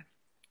vegan now.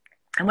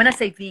 And when I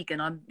say vegan,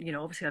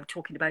 obviously I'm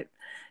talking about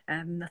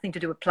nothing to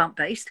do with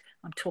plant-based.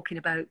 I'm talking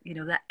about, you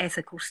know, that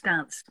ethical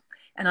stance.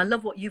 And I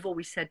love what you've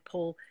always said,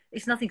 Paul.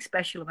 It's nothing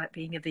special about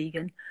being a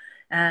vegan.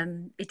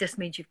 It just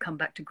means you've come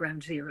back to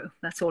ground zero.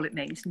 That's all it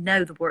means.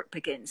 Now the work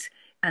begins.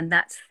 And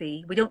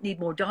we don't need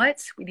more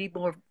diets. We need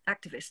more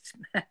activists.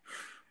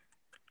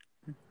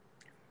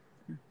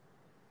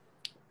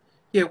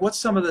 Yeah, what's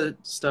some of the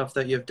stuff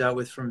that you've dealt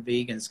with from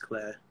vegans,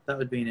 Claire? That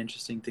would be an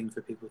interesting thing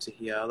for people to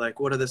hear. Like,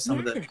 what are some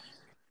of the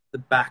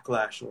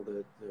backlash or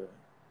the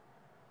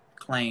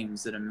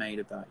claims that are made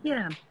about you?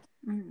 Yeah.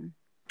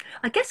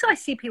 I guess I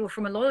see people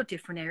from a lot of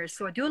different areas.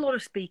 So I do a lot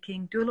of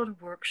speaking, do a lot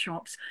of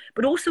workshops,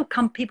 but also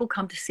people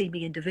come to see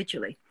me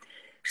individually.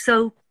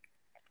 So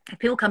if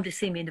people come to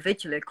see me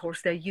individually, of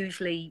course, they're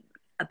usually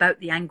about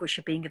the anguish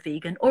of being a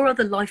vegan or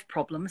other life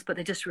problems, but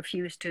they just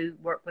refuse to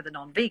work with a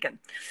non-vegan,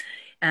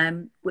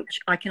 which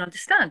I can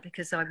understand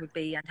because I would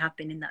be and have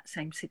been in that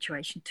same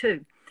situation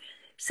too.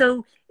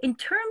 So in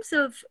terms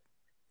of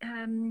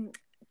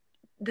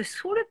the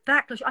sort of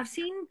backlash I've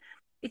seen,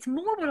 it's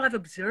more what I've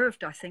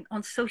observed, I think,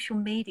 on social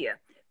media.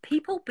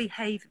 People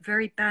behave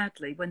very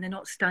badly when they're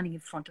not standing in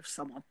front of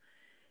someone.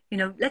 You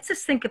know, let's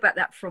just think about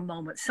that for a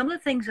moment. Some of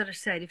the things that are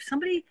said,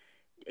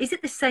 is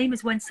it the same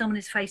as when someone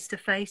is face to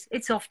face?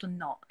 It's often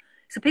not.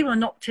 So people are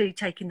not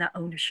taking that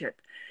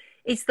ownership.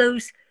 It's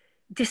those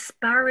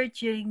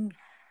disparaging,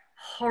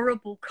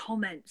 horrible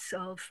comments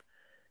of,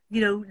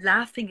 you know,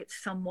 laughing at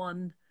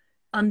someone,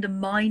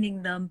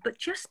 undermining them, but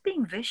just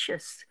being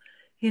vicious,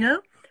 you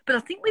know? But I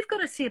think we've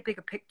got to see a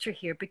bigger picture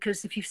here,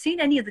 because if you've seen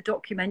any of the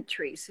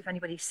documentaries, if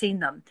anybody's seen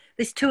them,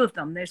 there's two of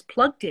them. There's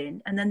Plugged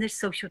In, and then there's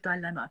Social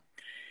Dilemma.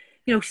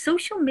 You know,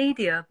 social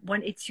media,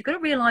 when it's, you've got to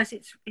realize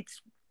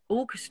it's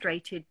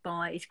orchestrated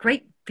by, it's a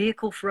great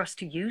vehicle for us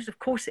to use. Of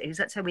course it is.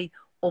 That's how we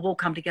all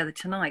come together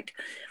tonight.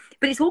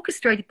 But it's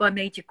orchestrated by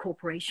major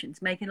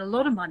corporations making a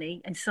lot of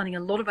money and selling a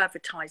lot of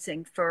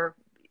advertising for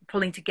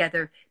pulling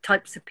together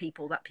types of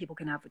people that people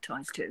can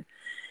advertise to.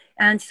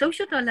 And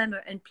Social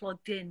Dilemma and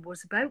Plugged In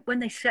was about when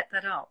they set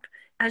that up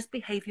as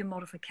behavior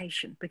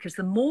modification, because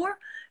the more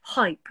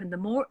hype and the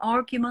more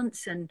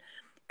arguments and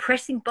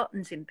pressing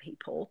buttons in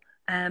people,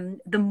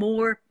 the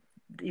more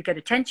you get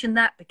attention.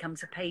 That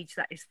becomes a page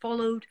that is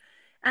followed,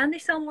 and they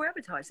sell more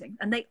advertising,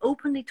 and they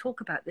openly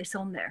talk about this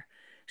on there.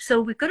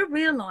 So we've got to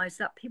realize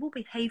that people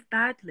behave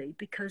badly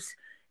because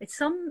at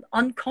some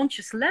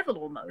unconscious level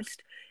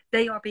almost,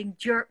 they are being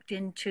jerked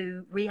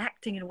into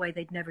reacting in a way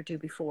they'd never do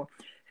before.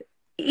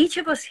 Each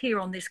of us here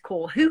on this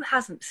call, who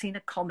hasn't seen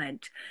a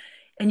comment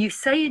and you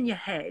say in your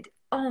head,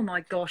 oh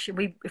my gosh,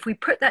 and if we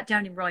put that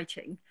down in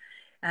writing,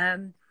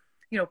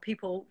 you know,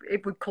 people,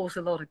 it would cause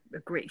a lot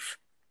of grief.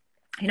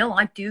 You know,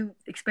 I do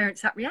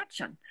experience that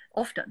reaction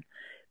often,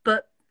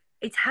 but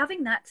it's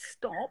having that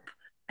stop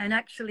and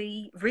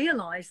actually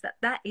realize that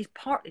that is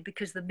partly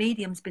because the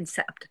medium's been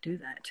set up to do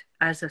that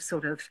as a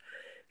sort of,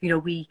 you know,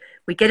 we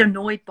get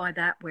annoyed by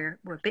that, we're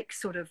a bit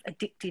sort of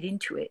addicted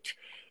into it,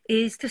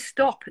 is to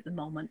stop at the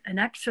moment and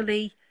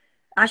actually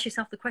ask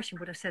yourself the question,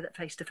 would I say that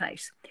face to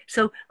face?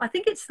 So I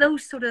think it's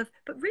those sort of,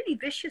 but really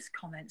vicious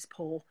comments,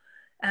 Paul.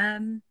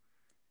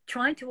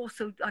 Trying to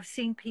also, I've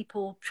seen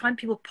people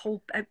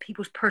pull out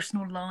people's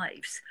personal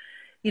lives.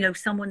 You know,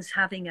 someone's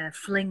having a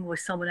fling with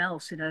someone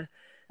else in a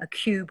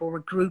cube or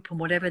a group and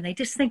whatever, and they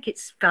just think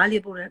it's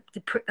valuable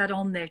to put that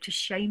on there to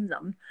shame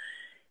them.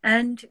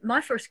 And my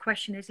first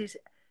question is,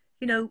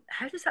 you know,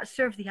 how does that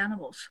serve the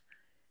animals?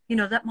 You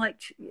know, that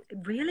might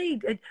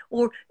really,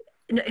 or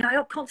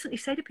I constantly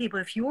say to people,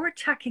 if you're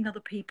attacking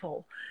other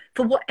people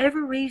for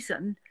whatever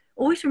reason,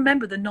 always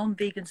remember the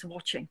non-vegans are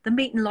watching, the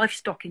meat and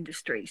livestock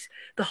industries,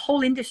 the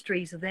whole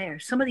industries are there.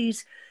 Some of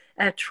these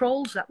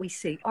trolls that we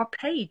see are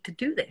paid to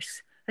do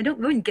this. They don't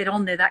really get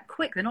on there that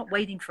quick. They're not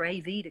waiting for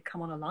AV to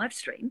come on a live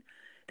stream.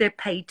 They're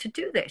paid to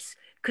do this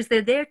because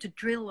they're there to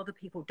drill other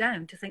people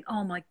down to think,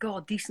 oh my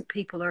God, decent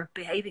people are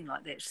behaving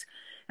like this.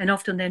 And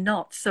often they're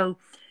not. So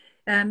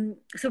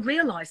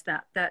realize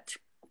that,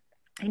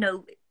 you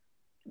know,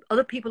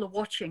 other people are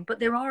watching, but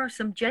there are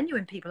some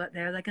genuine people out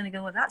there. They're going to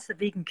go, well, that's the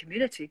vegan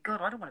community.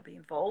 God, I don't want to be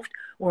involved.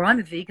 Or I'm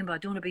a vegan, but I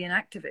don't want to be an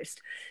activist.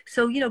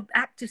 So, you know,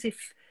 act as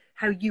if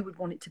how you would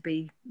want it to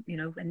be, you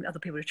know, and other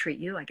people to treat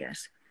you, I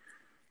guess.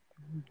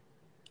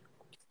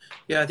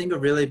 Yeah, I think a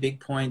really big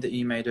point that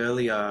you made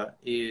earlier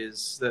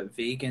is that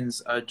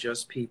vegans are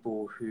just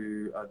people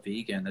who are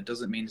vegan. It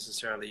doesn't mean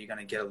necessarily you're going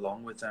to get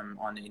along with them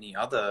on any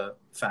other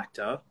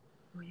factor.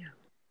 Oh,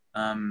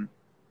 yeah.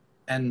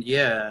 And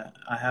yeah,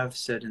 I have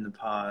said in the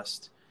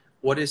past,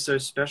 what is so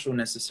special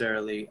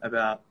necessarily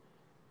about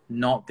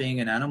not being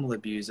an animal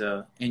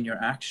abuser in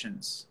your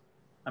actions?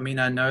 I mean,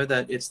 I know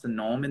that it's the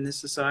norm in this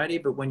society,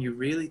 but when you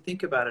really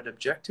think about it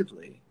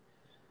objectively,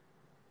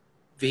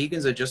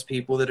 vegans are just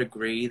people that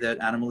agree that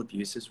animal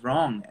abuse is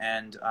wrong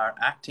and are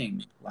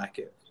acting like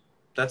it.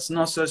 That's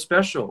not so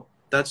special.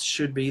 That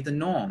should be the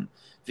norm.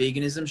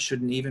 Veganism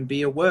shouldn't even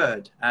be a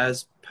word,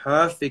 as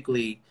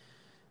perfectly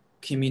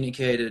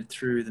communicated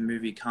through the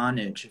movie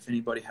Carnage. If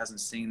anybody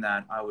hasn't seen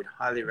that, I would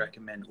highly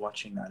recommend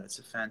watching that. It's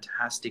a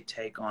fantastic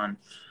take on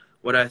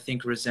what I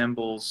think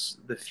resembles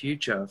the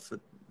future for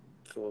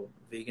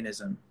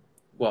veganism.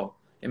 Well,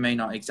 it may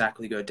not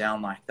exactly go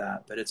down like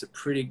that, but it's a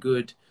pretty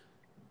good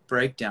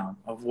breakdown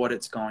of what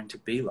it's going to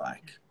be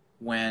like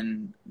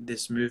when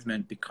this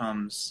movement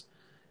becomes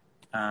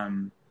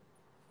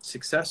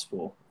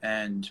successful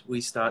and we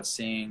start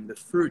seeing the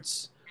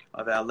fruits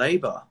of our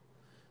labor.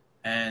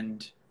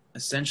 And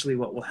essentially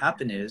what will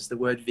happen is the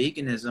word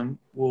veganism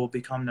will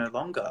become no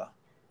longer.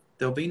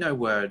 There'll be no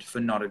word for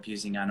not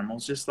abusing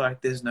animals, just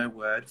like there's no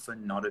word for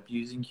not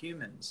abusing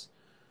humans.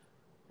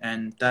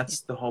 And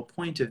that's the whole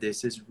point of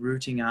this, is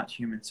rooting out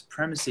human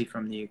supremacy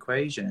from the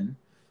equation,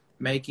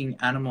 making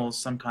animals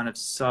some kind of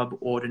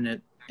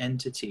subordinate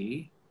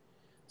entity,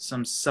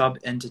 some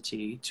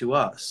sub-entity to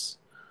us.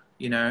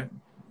 You know,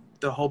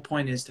 the whole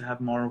point is to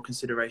have moral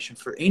consideration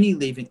for any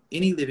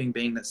living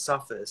being that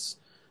suffers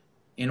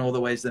in all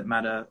the ways that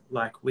matter,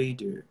 like we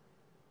do.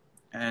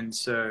 And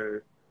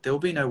so there will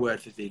be no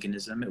word for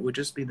veganism. It would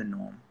just be the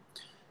norm.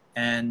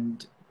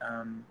 And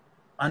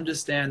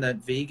understand that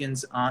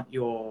vegans aren't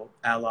your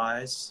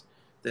allies.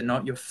 They're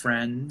not your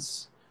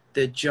friends.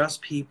 They're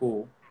just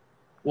people.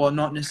 Well,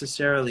 not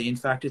necessarily. In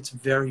fact, it's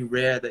very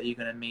rare that you're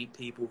going to meet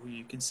people who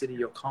you consider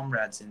your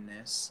comrades in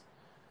this.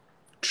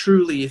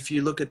 Truly, if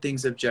you look at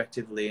things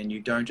objectively and you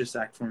don't just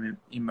act from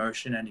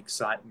emotion and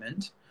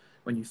excitement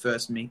when you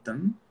first meet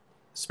them,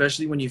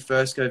 especially when you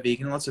first go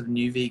vegan. Lots of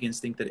new vegans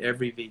think that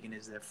every vegan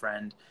is their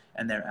friend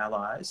and their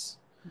allies.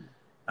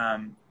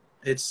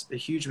 It's a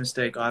huge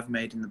mistake I've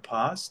made in the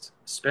past,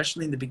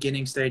 especially in the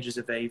beginning stages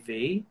of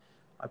AV.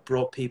 I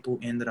brought people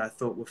in that I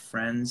thought were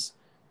friends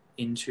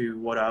into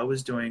what I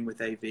was doing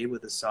with AV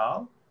with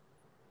Asal,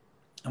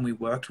 and we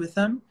worked with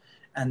them.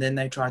 And then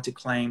they tried to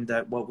claim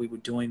that what we were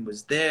doing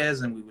was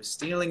theirs and we were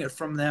stealing it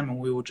from them, and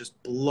we were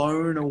just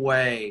blown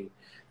away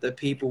that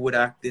people would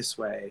act this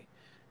way.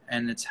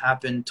 And it's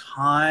happened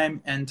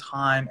time and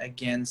time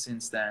again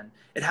since then.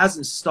 It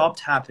hasn't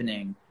stopped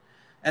happening,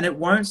 and it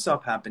won't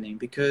stop happening,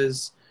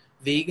 because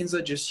vegans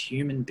are just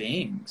human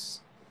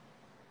beings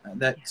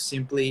that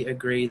simply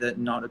agree that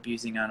not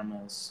abusing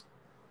animals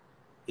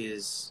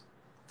is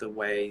the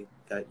way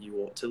that you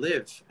ought to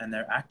live, and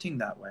they're acting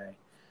that way.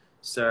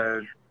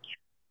 So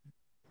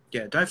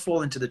yeah, don't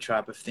fall into the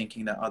trap of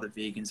thinking that other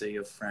vegans are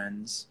your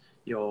friends,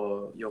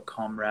 your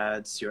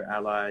comrades, your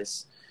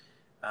allies.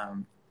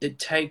 It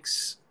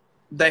takes,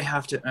 they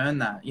have to earn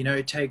that. You know,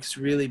 it takes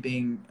really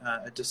being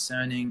a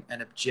discerning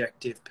and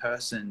objective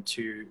person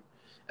to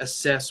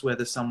assess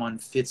whether someone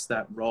fits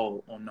that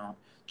role or not.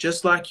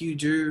 Just like you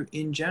do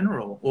in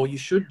general, or you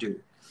should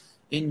do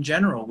in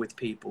general with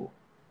people.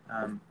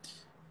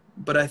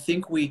 But I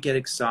think we get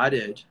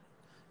excited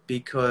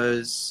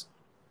because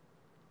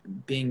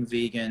being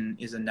vegan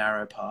is a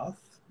narrow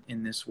path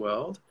in this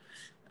world.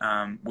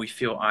 We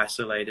feel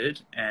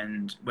isolated,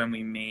 and when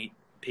we meet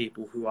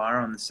people who are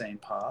on the same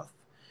path,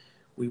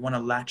 we want to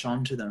latch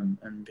onto them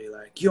and be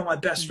like, "You're my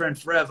best friend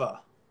forever,"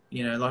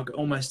 you know, like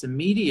almost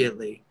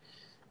immediately.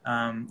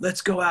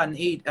 Let's go out and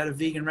eat at a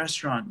vegan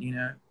restaurant, you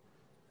know.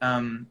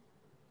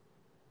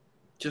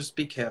 Just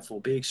be careful,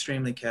 be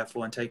extremely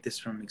careful, and take this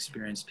from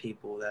experienced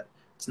people that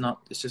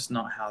it's just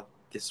not how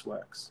this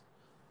works.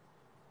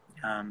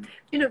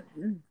 You know,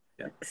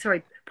 Yeah.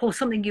 sorry, Paul,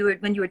 something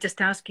when you were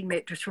just asking me,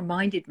 it just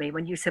reminded me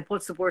when you said,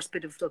 what's the worst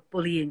bit of the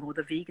bullying or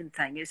the vegan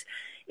thing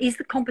is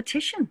the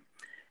competition.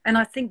 And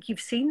I think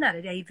you've seen that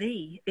at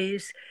AV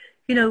is,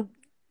 you know,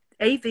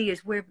 AV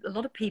is where a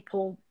lot of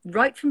people,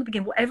 right from the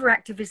beginning, whatever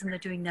activism they're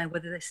doing now,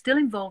 whether they're still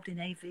involved in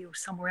AV or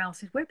somewhere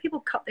else, is where people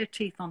cut their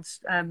teeth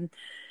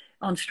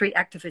on street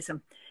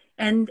activism.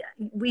 And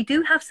we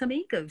do have some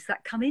egos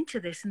that come into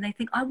this and they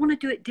think, I want to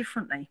do it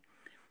differently,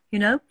 you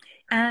know?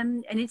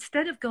 And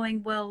instead of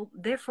going, well,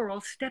 therefore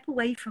I'll step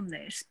away from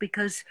this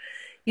because,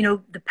 you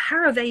know, the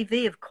power of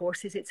AV, of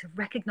course, is it's a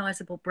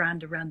recognizable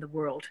brand around the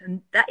world.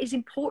 And that is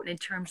important in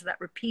terms of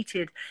that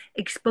repeated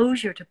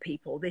exposure to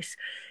people, this,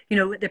 you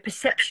know, the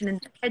perception in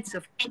their heads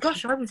of,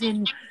 gosh, I was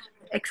in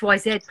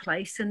XYZ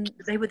place and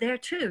they were there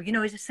too, you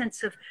know, as a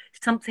sense of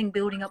something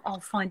building up, I'll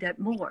find out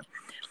more.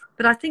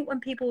 But I think when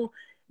people,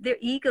 their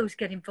egos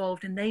get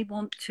involved and they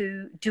want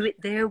to do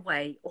it their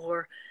way,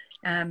 or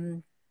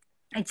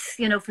it's,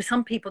 you know, for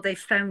some people they've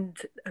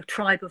found a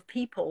tribe of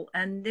people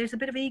and there's a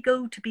bit of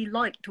ego to be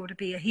liked or to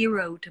be a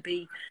hero, to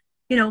be,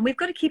 you know, and we've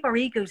got to keep our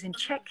egos in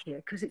check here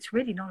because it's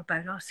really not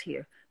about us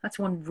here. That's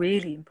one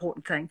really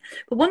important thing.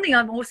 But one thing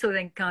I've also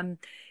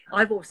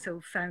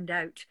found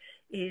out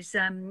is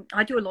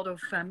I do a lot of,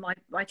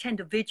 I attend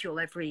a vigil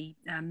every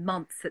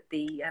month at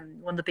the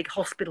one of the big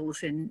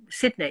hospitals in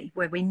Sydney,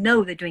 where we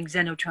know they're doing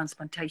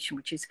xenotransplantation,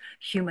 which is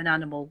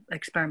human-animal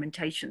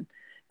experimentation,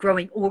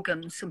 growing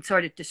organs. I'm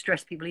sorry to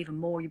distress people even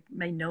more, you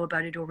may know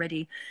about it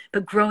already,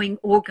 but growing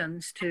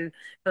organs to,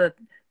 the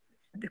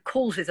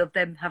causes of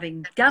them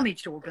having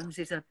damaged organs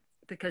is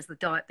because the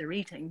diet they're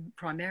eating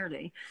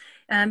primarily.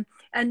 And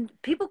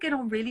people get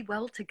on really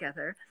well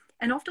together.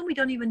 And often we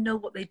don't even know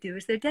what they do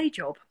as their day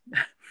job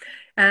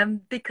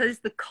because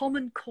the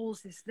common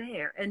cause is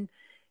there. And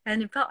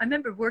in fact, I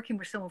remember working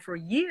with someone for a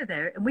year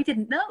there and we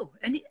didn't know.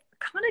 And it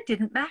kind of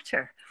didn't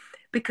matter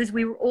because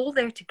we were all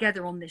there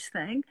together on this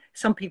thing.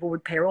 Some people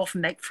would pair off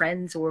and make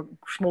friends or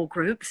small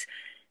groups,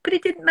 but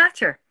it didn't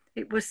matter.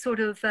 It was sort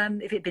of,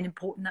 if it had been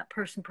important, that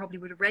person probably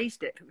would have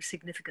raised it if it was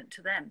significant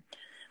to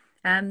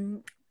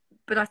them.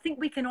 But I think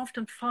we can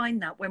often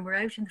find that when we're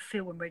out in the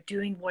field, when we're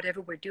doing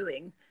whatever we're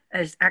doing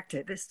as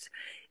activists,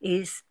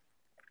 is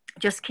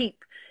just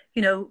keep,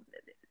 you know,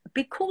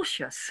 be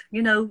cautious,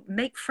 you know,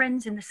 make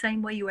friends in the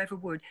same way you ever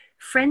would.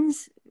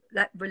 Friends,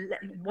 that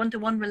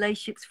one-to-one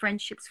relationships,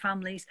 friendships,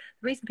 families,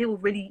 the reason people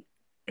really,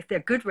 if they're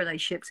good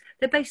relationships,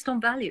 they're based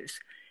on values.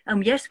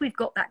 And yes, we've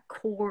got that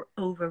core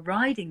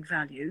overriding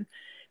value,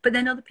 but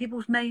then other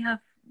people may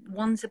have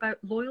ones about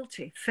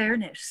loyalty,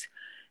 fairness,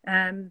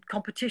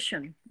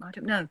 competition, I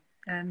don't know,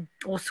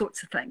 all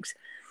sorts of things.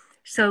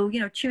 So, you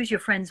know, choose your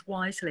friends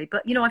wisely.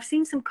 But, you know, I've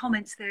seen some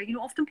comments there, you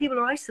know, often people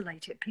are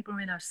isolated. People are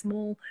in a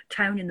small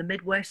town in the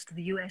Midwest of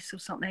the US or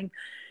something.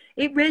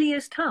 It really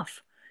is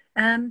tough.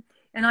 And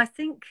I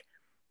think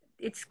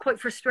it's quite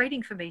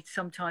frustrating for me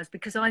sometimes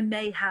because I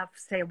may have,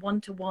 say, a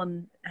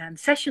one-to-one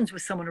sessions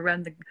with someone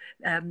around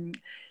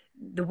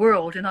the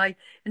world, and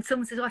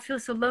someone says, oh, I feel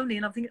so lonely,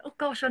 and I'm thinking, oh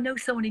gosh, I know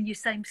someone in your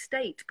same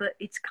state, but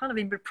it's kind of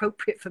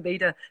inappropriate for me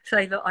to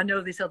say that I know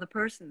this other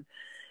person.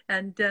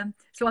 And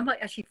so I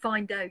might actually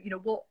find out, you know,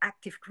 what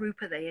active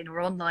group are they in or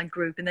online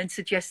group, and then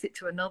suggest it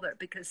to another,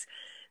 because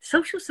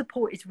social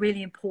support is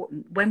really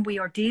important when we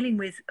are dealing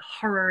with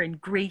horror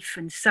and grief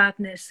and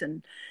sadness,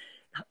 and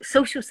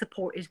social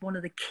support is one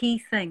of the key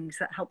things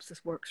that helps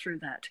us work through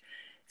that.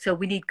 So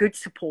we need good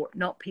support,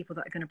 not people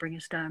that are going to bring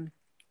us down.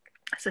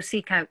 So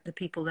seek out the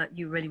people that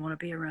you really want to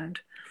be around.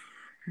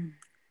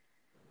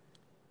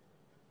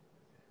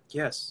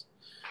 Yes.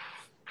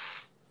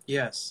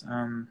 Yes.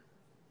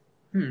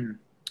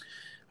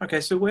 Okay,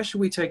 so where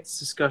should we take this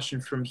discussion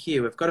from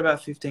here? We've got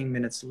about 15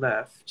 minutes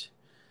left.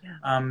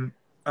 Yeah.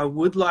 I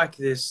would like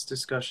this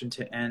discussion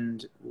to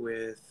end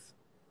with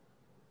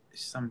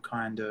some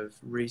kind of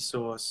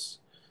resource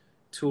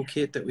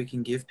toolkit that we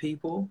can give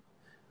people.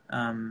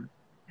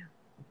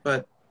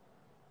 But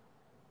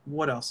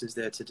what else is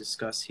there to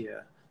discuss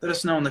here? Let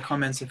us know in the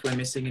comments if we're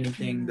missing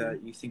anything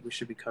that you think we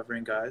should be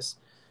covering, guys.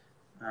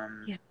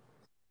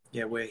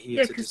 Yeah, we're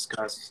here to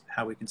discuss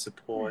how we can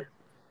support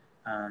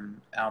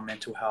our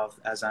mental health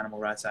as animal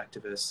rights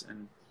activists,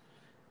 and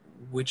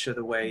which are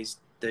the ways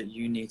that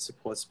you need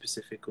support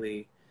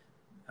specifically.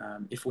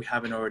 If we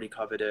haven't already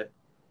covered it,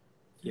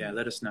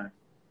 let us know.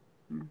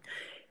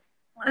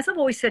 As I've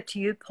always said to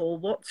you, Paul,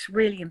 what's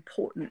really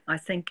important, I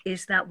think,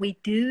 is that we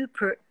do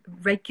put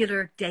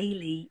regular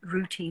daily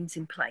routines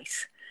in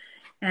place.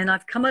 And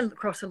I've come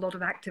across a lot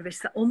of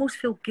activists that almost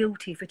feel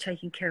guilty for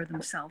taking care of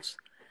themselves.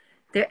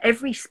 Their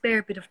every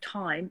spare bit of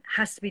time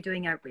has to be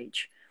doing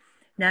outreach.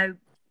 Now,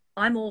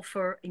 I'm all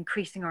for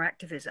increasing our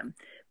activism,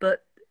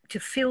 but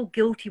to feel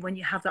guilty when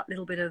you have that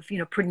little bit of,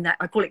 putting that,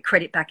 I call it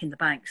credit back in the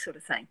bank sort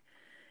of thing,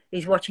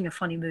 is watching a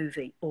funny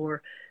movie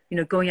or,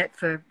 going out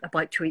for a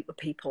bite to eat with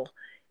people,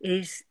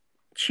 is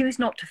choose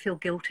not to feel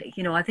guilty.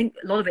 I think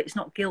a lot of it is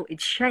not guilt,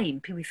 it's shame.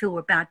 We feel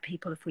we're bad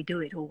people if we do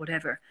it or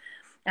whatever.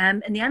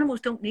 And the animals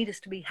don't need us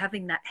to be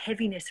having that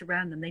heaviness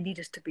around them. They need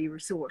us to be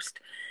resourced.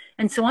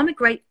 And so I'm a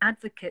great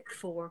advocate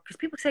for, because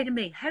people say to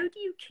me, how do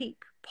you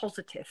keep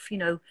positive?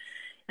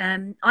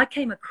 I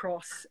came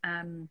across,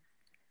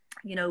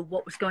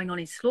 what was going on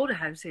in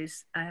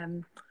slaughterhouses,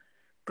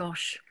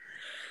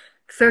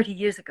 30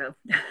 years ago.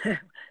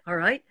 All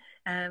right.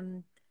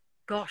 I'm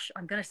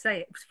going to say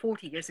it was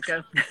 40 years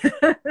ago.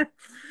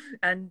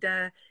 And,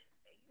 I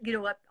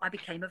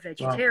became a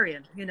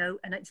vegetarian,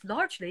 and it's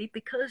largely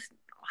because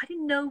I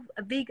didn't know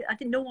a vegan. I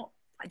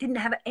didn't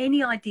have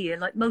any idea,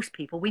 like most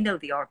people. We know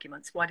the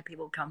arguments. Why do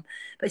people come?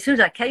 But as soon as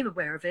I came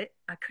aware of it,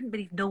 I couldn't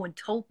believe no one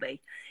told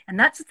me. And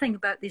that's the thing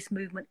about this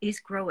movement is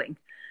growing.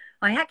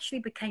 I actually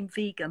became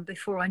vegan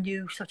before I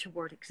knew such a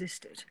word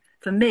existed.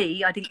 For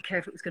me, I didn't care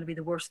if it was going to be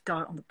the worst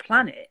diet on the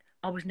planet.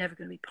 I was never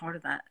going to be part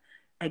of that.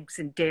 Eggs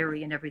and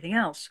dairy and everything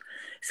else.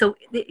 So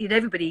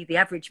everybody, the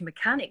average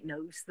mechanic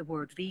knows the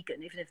word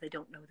vegan, even if they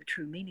don't know the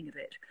true meaning of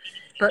it.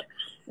 But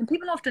and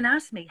people often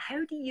ask me,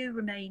 how do you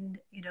remain,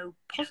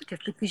 positive?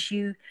 Because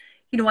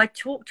I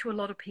talk to a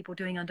lot of people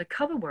doing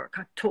undercover work.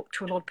 I talk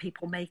to a lot of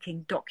people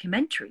making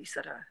documentaries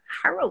that are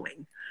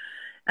harrowing.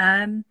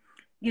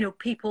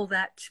 People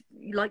that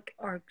like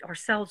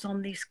ourselves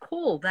on this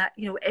call that,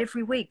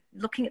 every week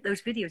looking at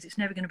those videos, it's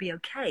never going to be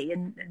okay.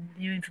 And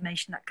new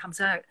information that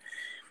comes out.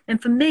 And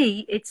for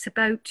me, it's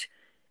about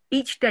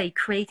each day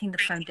creating the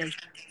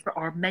foundation for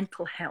our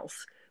mental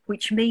health,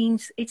 which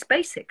means it's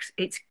basics.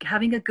 It's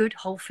having a good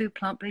whole food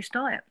plant-based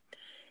diet.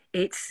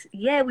 It's,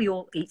 we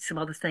all eat some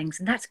other things,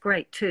 and that's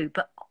great too.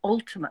 But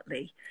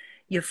ultimately,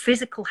 your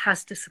physical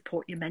has to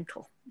support your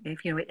mental.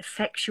 If, it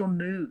affects your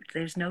mood,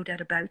 there's no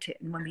doubt about it.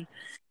 And when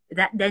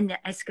that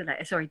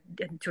sort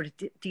of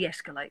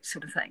de-escalates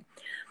sort of thing.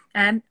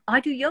 I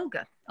do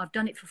yoga. I've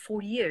done it for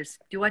 40 years.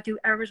 Do I do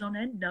hours on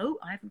end? No,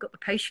 I haven't got the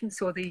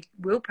patience or the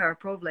willpower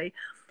probably,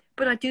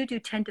 but I do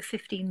 10 to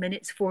 15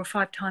 minutes 4 or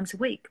 5 times a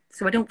week.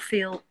 So I don't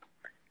feel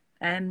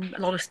a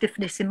lot of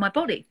stiffness in my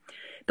body.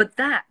 But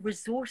that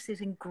resources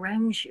and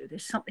grounds you.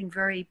 There's something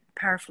very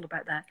powerful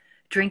about that.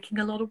 Drinking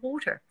a lot of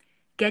water,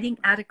 getting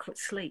adequate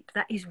sleep.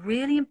 That is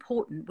really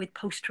important with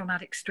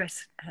post-traumatic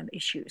stress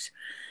issues.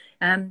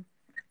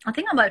 I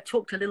think I might have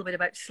talked a little bit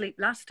about sleep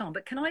last time,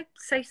 but can I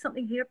say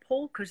something here,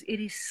 Paul? Because it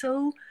is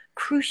so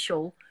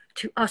crucial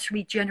to us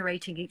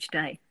regenerating each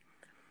day.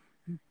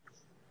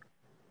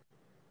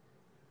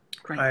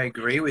 Great. I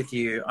agree with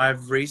you.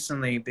 I've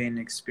recently been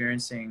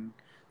experiencing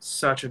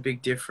such a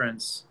big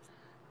difference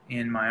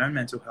in my own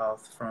mental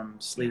health from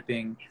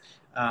sleeping.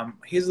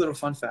 Here's a little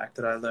fun fact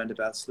that I learned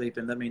about sleep,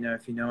 and let me know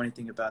if you know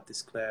anything about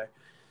this, Claire.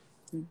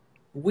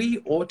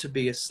 We ought to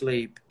be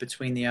asleep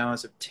between the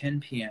hours of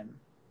 10 p.m.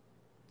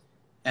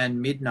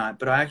 and midnight,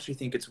 but I actually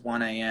think it's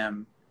 1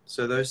 a.m.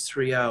 So those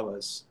 3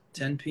 hours,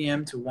 10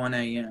 p.m. to 1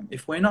 a.m.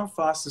 If we're not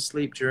fast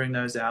asleep during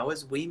those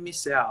hours, we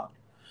miss out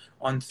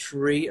on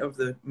 3 of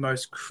the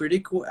most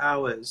critical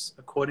hours,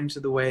 according to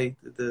the way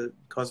the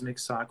cosmic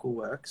cycle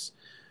works,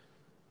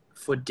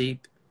 for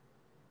deep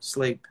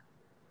sleep,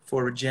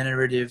 for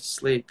regenerative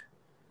sleep.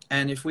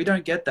 And if we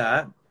don't get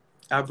that,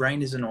 our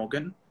brain is an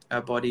organ.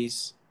 Our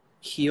bodies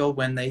heal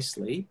when they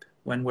sleep,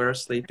 when we're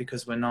asleep,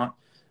 because we're not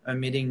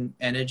emitting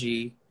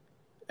energy,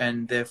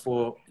 and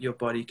therefore your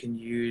body can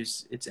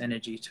use its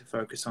energy to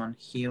focus on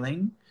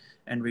healing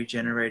and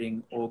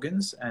regenerating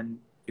organs, and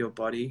your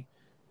body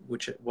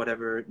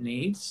whatever it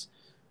needs.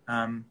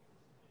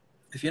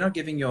 If you're not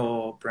giving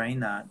your brain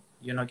that,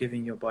 you're not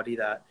giving your body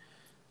that,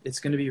 it's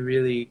going to be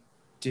really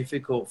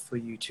difficult for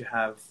you to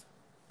have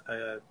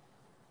a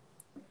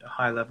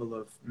high level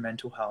of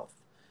mental health.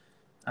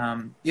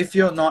 If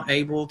you're not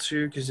able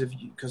to,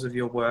 because of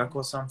your work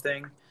or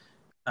something,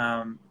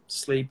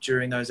 sleep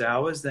during those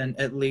hours, then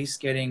at least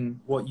getting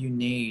what you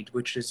need,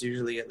 which is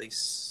usually at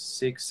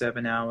least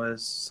 6-7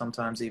 hours,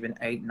 sometimes even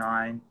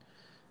 8-9,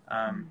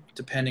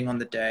 depending on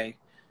the day.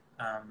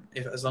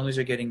 As long as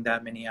you're getting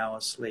that many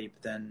hours sleep,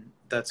 then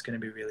that's going to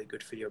be really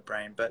good for your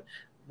brain. But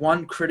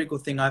one critical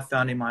thing I've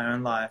found in my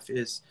own life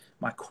is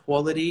my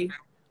quality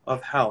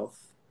of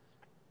health,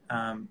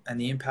 and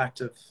the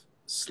impact of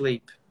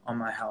sleep on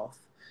my health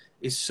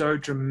is so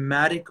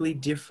dramatically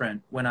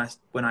different when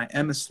I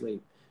am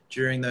asleep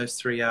during those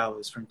 3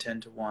 hours from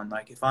 10 to 1.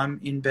 Like if I'm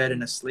in bed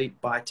and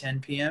asleep by 10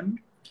 p.m.,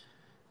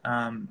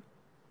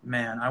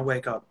 man, I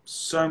wake up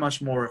so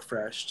much more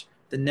refreshed.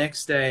 The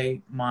next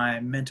day, my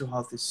mental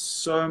health is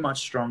so much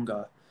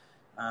stronger.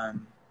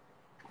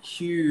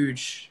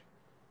 Huge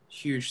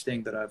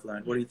thing that I've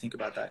learned. What do you think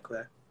about that,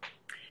 Claire?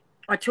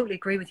 I totally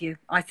agree with you.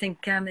 I think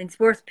it's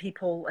worth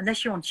people,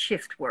 unless you're on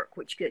shift work,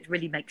 which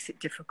really makes it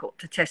difficult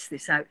to test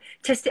this out.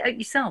 Test it out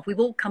yourself. We've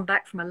all come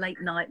back from a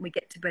late night and we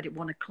get to bed at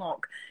 1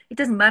 o'clock. It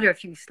doesn't matter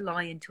if you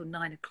lie until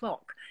 9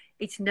 o'clock.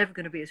 It's never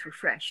going to be as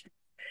refreshed.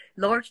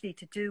 Largely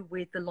to do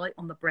with the light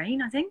on the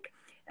brain, I think,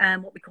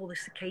 and what we call the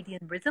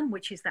circadian rhythm,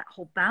 which is that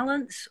whole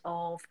balance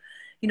of,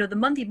 the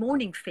Monday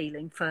morning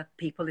feeling for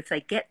people, if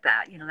they get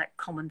that, that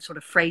common sort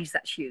of phrase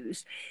that's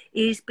used,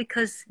 is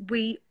because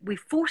we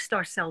forced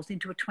ourselves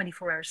into a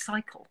 24-hour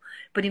cycle.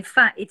 But in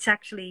fact, it's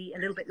actually a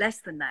little bit less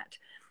than that.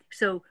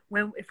 So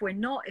if we're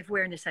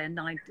in, say, a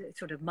 9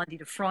 sort of Monday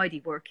to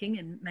Friday working,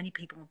 and many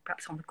people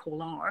perhaps on the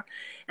call are,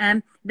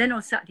 then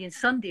on Saturday and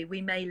Sunday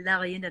we may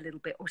lie in a little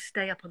bit or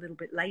stay up a little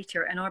bit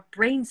later, and our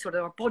body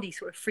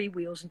sort of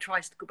freewheels and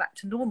tries to go back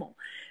to normal.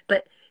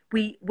 But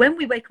when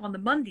we wake up on the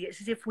Monday,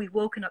 it's as if we've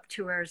woken up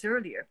 2 hours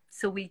earlier.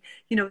 So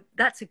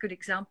that's a good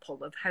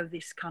example of how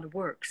this kind of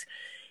works.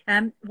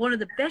 One of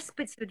the best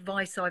bits of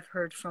advice I've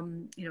heard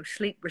from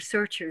sleep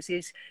researchers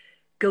is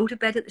go to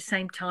bed at the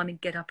same time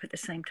and get up at the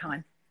same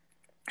time.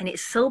 And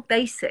it's so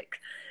basic,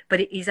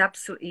 but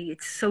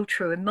it's so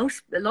true. And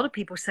a lot of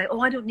people say, oh,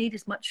 I don't need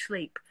as much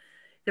sleep.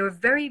 There are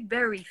very,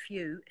 very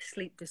few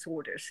sleep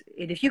disorders.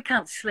 And if you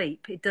can't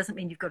sleep, it doesn't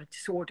mean you've got a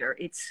disorder.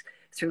 It's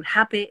through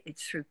habit,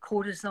 it's through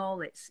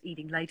cortisol, it's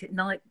eating late at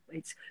night,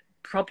 it's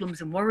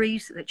problems and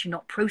worries that you're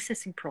not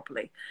processing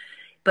properly.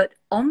 But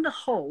on the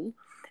whole,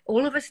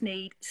 all of us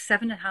need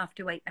 7.5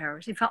 to 8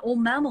 hours. In fact, all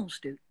mammals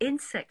do.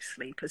 Insects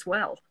sleep as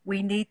well.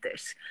 We need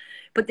this.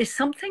 But there's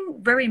something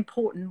very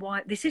important.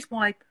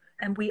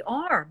 And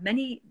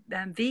many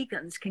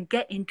vegans can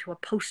get into a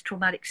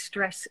post-traumatic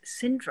stress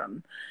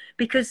syndrome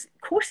because,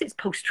 of course, it's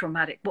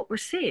post-traumatic, what we're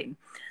seeing.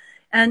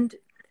 And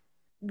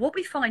what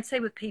we find, say,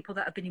 with people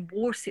that have been in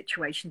war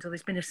situations or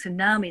there's been a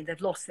tsunami and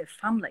they've lost their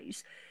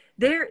families,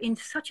 they're in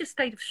such a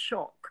state of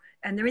shock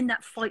and they're in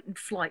that fight and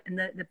flight, and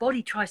the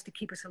body tries to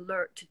keep us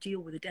alert to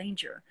deal with the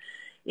danger,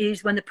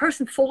 is when the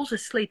person falls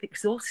asleep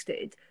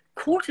exhausted,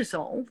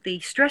 cortisol, the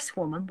stress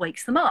hormone,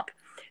 wakes them up.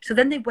 So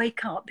then they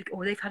wake up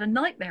or they've had a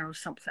nightmare or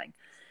something.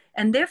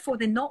 And therefore,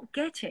 they're not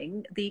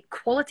getting the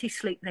quality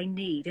sleep they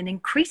need. And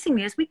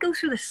increasingly, as we go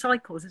through the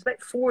cycles, there's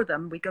about 4 of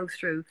them we go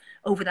through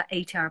over that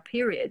 8-hour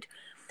period.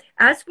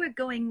 As we're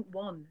going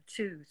 1,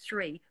 2,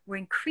 3, we're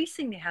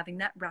increasingly having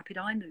that rapid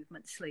eye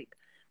movement sleep.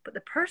 But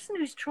the person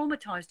who's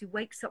traumatized, who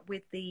wakes up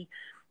with the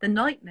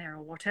nightmare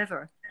or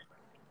whatever,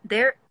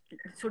 they're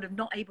sort of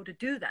not able to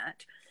do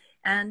that.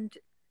 And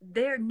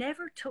they're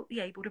never totally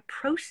able to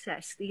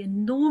process the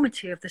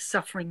enormity of the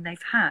suffering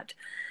they've had.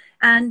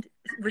 And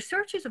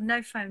researchers have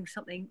now found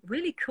something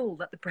really cool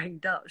that the brain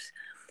does.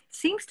 It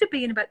seems to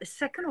be in about the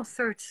 2nd or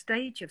 3rd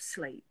stage of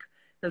sleep,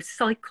 those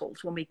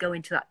cycles when we go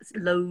into that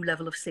low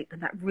level of sleep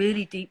and that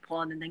really deep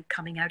one and then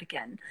coming out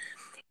again,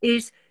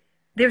 is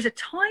there's a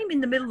time in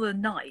the middle of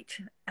the night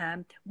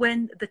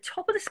when the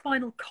top of the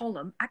spinal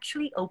column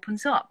actually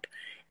opens up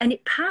and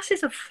it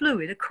passes a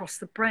fluid across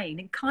the brain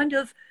and kind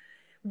of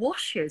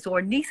washes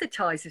or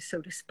anesthetizes, so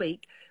to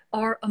speak,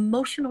 our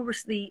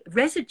the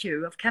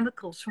residue of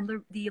chemicals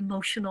from the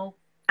emotional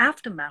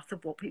aftermath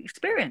of what we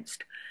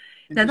experienced.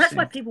 Now, that's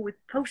why people with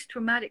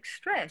post-traumatic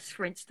stress,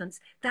 for instance,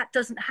 that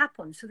doesn't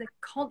happen. So they're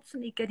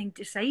constantly getting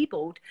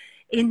disabled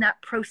in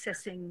that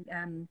processing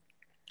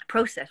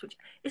process, which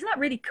isn't that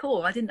really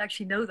cool? I didn't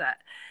actually know that.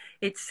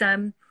 It's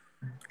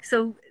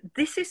so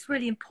this is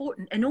really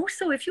important. And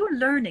also, if you're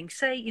learning,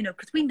 say,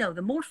 because we know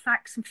the more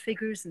facts and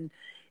figures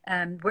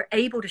and we're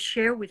able to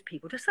share with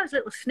people, just those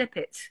little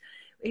snippets,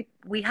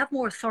 we have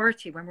more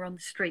authority when we're on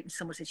the street and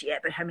someone says, yeah,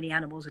 but how many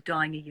animals are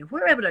dying a year?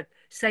 We're able to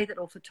say that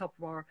off the top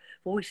of our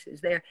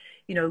voices there,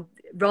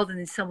 rather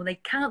than someone, they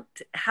can't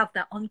have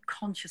that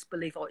unconscious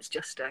belief, oh, it's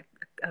just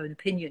an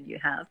opinion you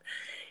have.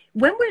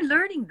 When we're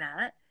learning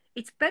that,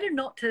 it's better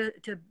not to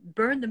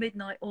burn the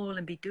midnight oil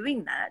and be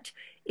doing that,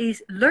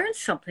 is learn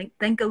something,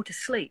 then go to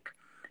sleep.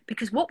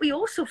 Because what we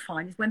also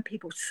find is when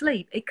people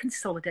sleep, it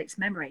consolidates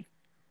memory.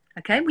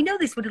 Okay, we know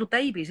this with little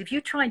babies. If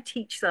you try and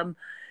teach them,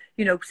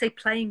 you know, say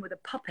playing with a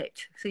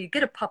puppet. So you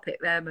get a puppet,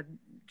 a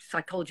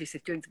psychologist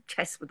is doing some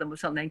tests with them or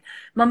something.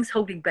 Mum's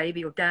holding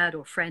baby or dad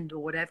or friend or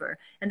whatever,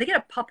 and they get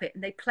a puppet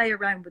and they play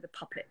around with a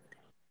puppet.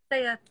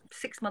 Say a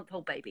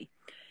 6-month-old baby.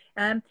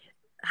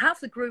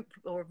 Half the group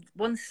or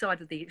one side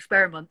of the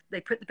experiment,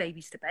 they put the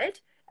babies to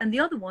bed, and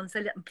the other ones,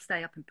 they let them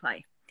stay up and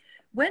play.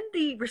 When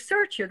the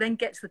researcher then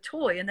gets the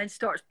toy and then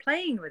starts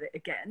playing with it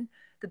again,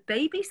 the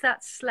babies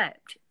that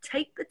slept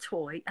take the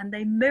toy and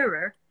they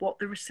mirror what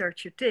the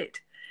researcher did.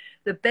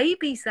 The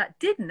babies that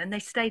didn't and they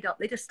stayed up,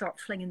 they just start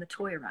flinging the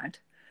toy around.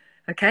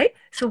 Okay,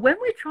 so when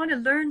we're trying to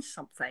learn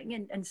something,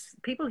 and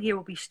people here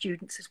will be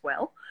students as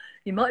well,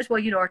 you might as well,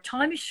 you know, our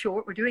time is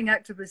short, we're doing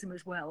activism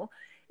as well,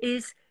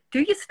 is do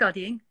your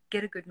studying,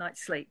 get a good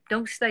night's sleep.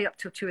 Don't stay up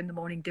till 2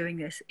 a.m. doing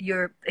this.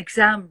 Your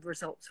exam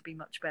results will be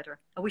much better.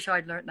 I wish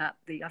I'd learned that.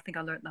 I think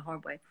I learned the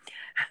hard way.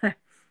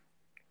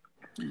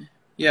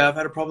 Yeah, I've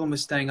had a problem with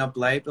staying up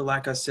late, but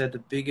like I said, the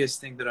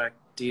biggest thing that I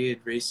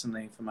did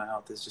recently for my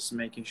health is just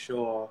making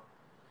sure,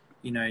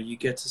 you know, you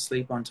get to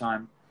sleep on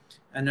time.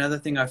 Another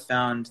thing I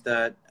found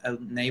that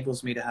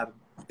enables me to have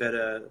a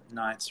better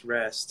night's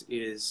rest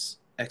is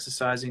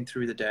exercising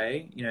through the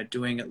day, you know,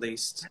 doing at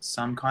least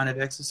some kind of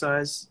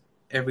exercise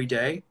every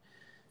day.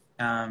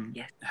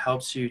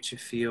 Helps you to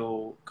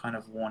feel kind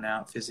of worn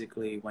out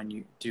physically when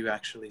you do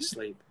actually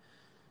sleep.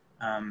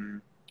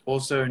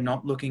 Also,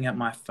 not looking at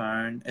my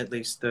phone at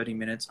least 30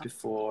 minutes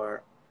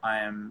before I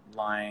am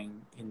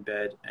lying in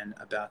bed and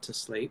about to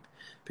sleep,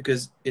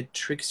 because it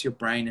tricks your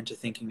brain into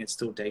thinking it's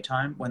still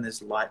daytime when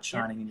there's light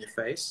shining in your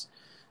face.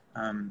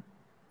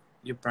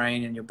 Your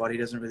brain and your body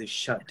doesn't really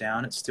shut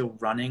down. It's still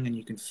running and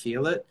you can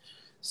feel it.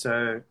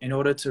 So in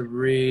order to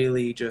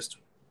really just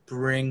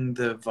bring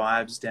the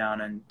vibes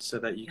down and so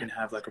that you can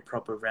have like a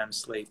proper REM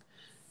sleep,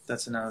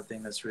 that's another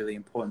thing that's really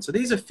important. So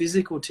these are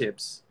physical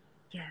tips.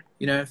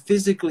 You know,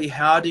 physically,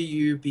 how do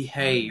you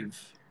behave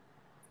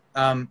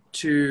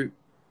to,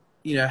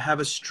 you know, have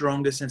a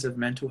stronger sense of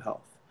mental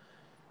health?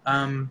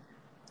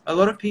 A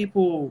lot of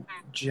people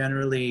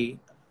generally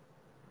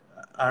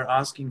are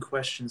asking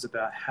questions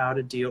about how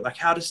to deal, like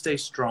how to stay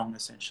strong,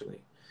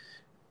 essentially,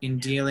 in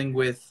dealing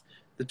with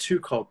the two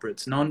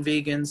culprits,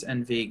 non-vegans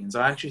and vegans.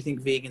 I actually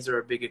think vegans are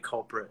a bigger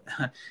culprit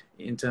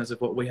in terms of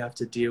what we have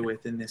to deal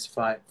with in this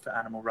fight for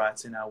animal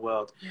rights in our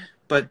world.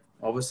 But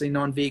obviously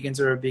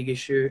non-vegans are a big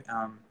issue.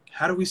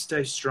 How do we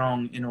stay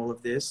strong in all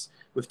of this?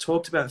 We've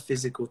talked about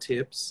physical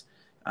tips.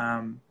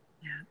 A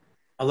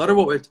lot of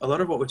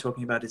what we're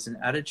talking about is an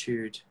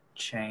attitude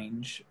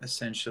change,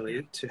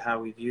 essentially, to how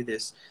we view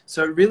this.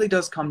 So it really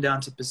does come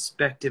down to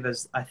perspective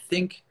as, I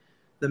think,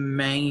 the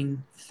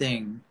main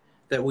thing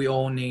that we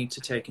all need to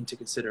take into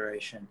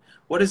consideration.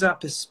 What is our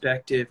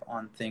perspective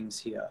on things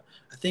here?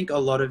 I think a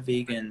lot of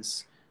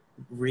vegans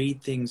read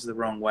things the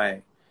wrong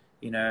way.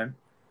 You know,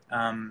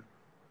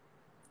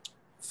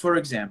 for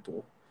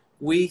example,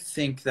 we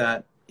think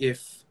that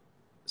if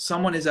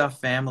someone is our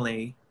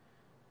family,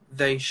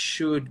 they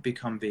should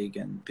become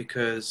vegan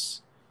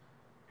because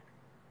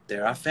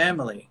they're our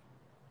family.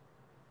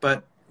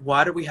 But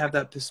why do we have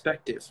that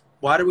perspective?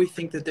 Why do we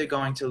think that they're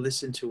going to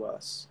listen to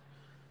us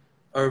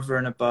over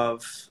and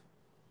above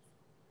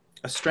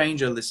a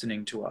stranger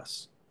listening to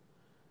us?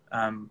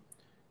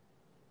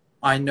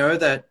 I know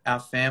that our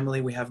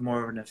family we have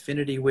more of an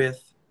affinity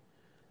with,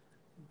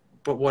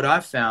 but what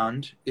I've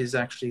found is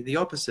actually the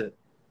opposite.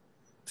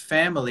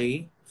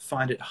 Family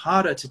find it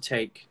harder to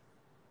take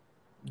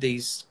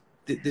this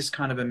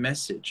kind of a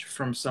message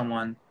from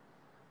someone,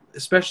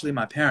 especially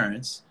my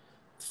parents,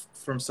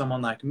 from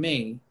someone like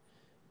me,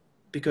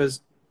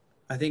 because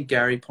I think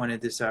Gary pointed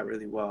this out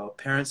really well.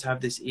 Parents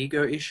have this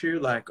ego issue,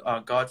 like,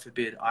 oh, God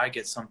forbid I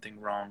get something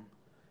wrong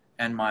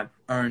and my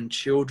own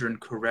children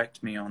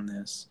correct me on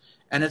this.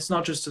 And it's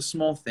not just a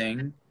small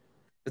thing.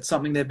 It's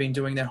something they've been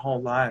doing their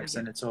whole lives,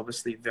 and it's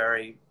obviously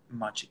very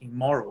much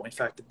immoral. In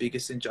fact, the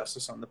biggest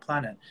injustice on the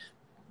planet.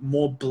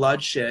 More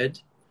bloodshed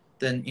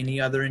than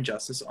any other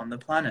injustice on the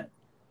planet.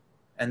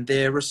 And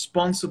they're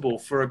responsible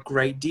for a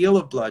great deal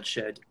of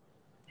bloodshed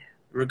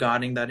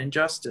regarding that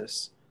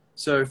injustice.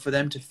 So for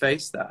them to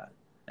face that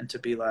and to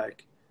be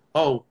like,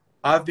 oh,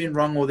 I've been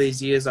wrong all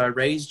these years, I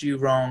raised you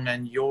wrong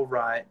and you're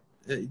right,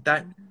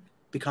 that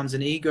becomes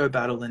an ego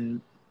battle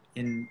in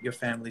your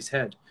family's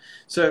head.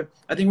 So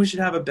I think we should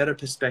have a better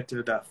perspective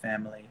about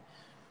family.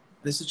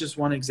 This is just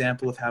one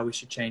example of how we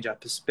should change our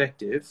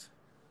perspective.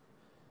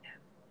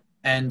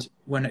 And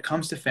when it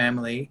comes to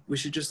family, we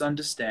should just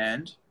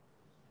understand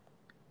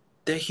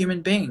they're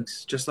human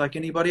beings, just like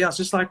anybody else.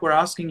 Just like we're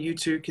asking you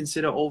to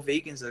consider all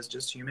vegans as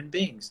just human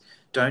beings.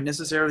 Don't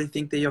necessarily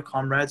think they're your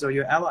comrades or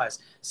your allies.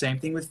 Same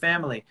thing with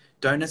family.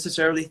 Don't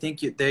necessarily think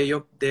they're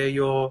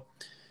your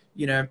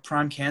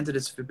prime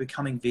candidates for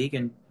becoming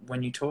vegan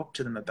when you talk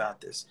to them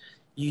about this.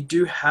 You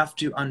do have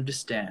to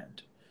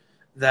understand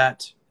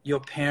that your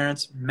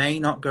parents may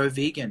not go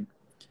vegan.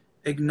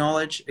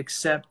 Acknowledge,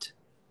 accept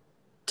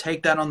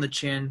take that on the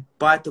chin,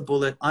 bite the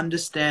bullet,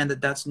 understand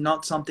that that's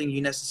not something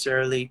you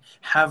necessarily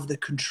have the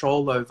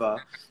control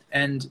over,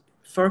 and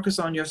focus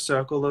on your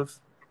circle of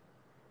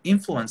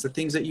influence, the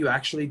things that you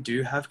actually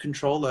do have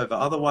control over.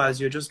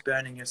 Otherwise, you're just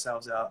burning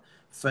yourselves out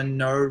for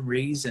no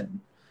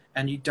reason,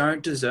 and you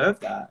don't deserve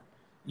that.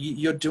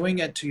 You're doing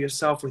it to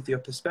yourself with your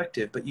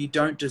perspective, but you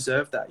don't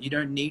deserve that. You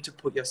don't need to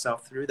put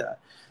yourself through that.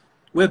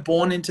 We're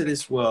born into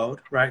this world,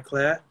 right,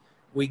 Claire?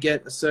 We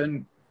get a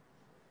certain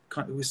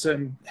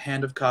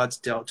hand of cards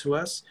dealt to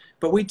us,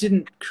 but we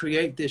didn't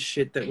create this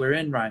shit that we're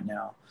in right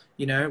now.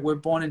 You know, we're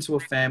born into a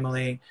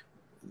family.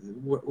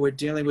 We're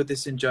dealing with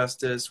this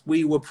injustice.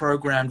 We were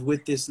programmed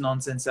with this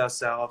nonsense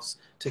ourselves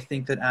to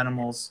think that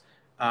animals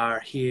are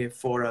here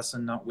for us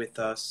and not with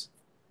us.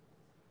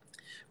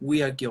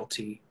 We are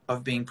guilty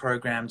of being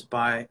programmed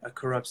by a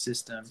corrupt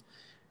system.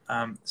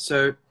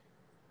 So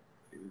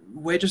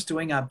we're just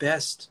doing our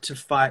best to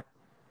fight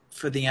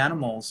for the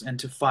animals and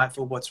to fight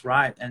for what's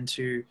right and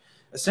to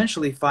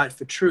essentially fight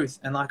for truth.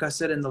 And like I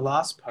said in the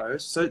last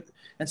post, so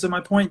my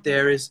point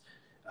there is,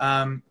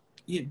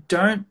 you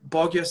don't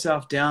bog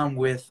yourself down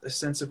with a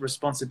sense of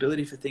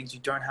responsibility for things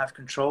you don't have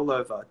control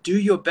over. Do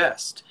your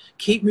best.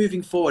 Keep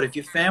moving forward. If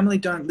your family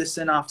don't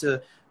listen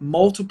after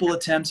multiple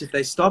attempts, if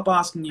they stop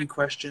asking you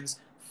questions,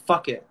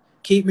 fuck it.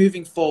 Keep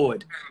moving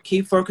forward.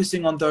 Keep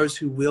focusing on those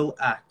who will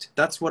act.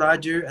 That's what I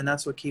do, and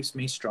that's what keeps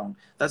me strong.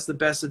 That's the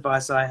best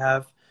advice I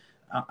have.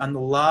 On the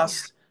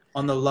last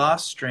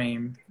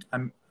stream,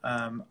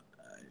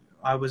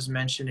 I was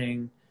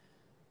mentioning.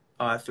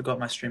 Oh, I forgot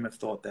my stream of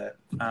thought there.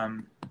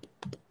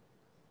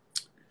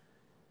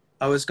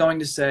 I was going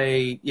to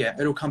say, yeah,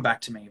 it'll come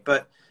back to me.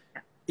 But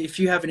if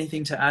you have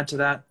anything to add to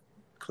that,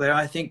 Claire,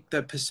 I think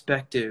that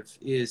perspective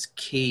is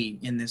key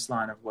in this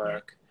line of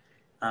work.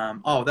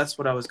 That's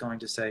what I was going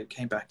to say. It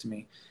came back to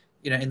me.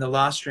 You know, in the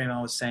last stream,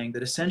 I was saying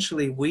that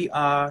essentially we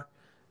are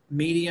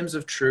mediums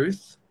of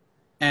truth.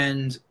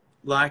 And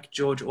like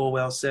George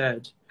Orwell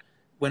said,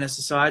 when a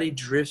society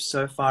drifts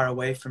so far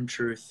away from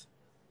truth,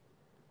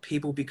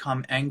 people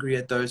become angry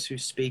at those who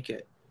speak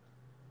it.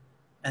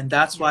 And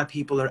that's why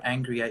people are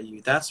angry at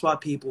you. That's why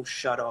people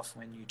shut off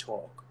when you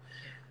talk.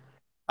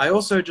 I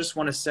also just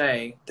want to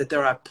say that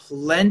there are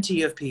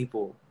plenty of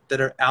people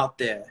that are out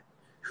there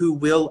who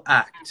will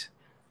act.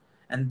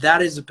 And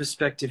that is a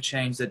perspective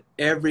change that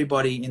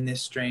everybody in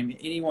this stream,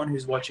 anyone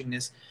who's watching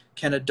this,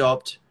 can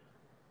adopt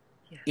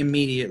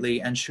immediately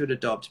and should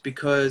adopt.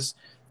 Because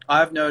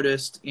I've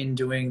noticed in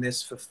doing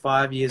this for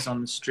 5 years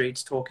on the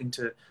streets, talking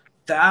to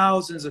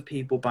thousands of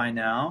people by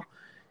now,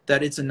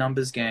 that it's a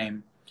numbers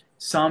game.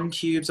 Some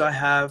cubes I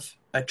have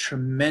a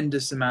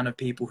tremendous amount of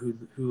people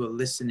who are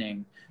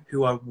listening,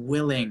 who are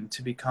willing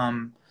to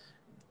become,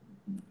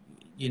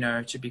 you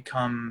know,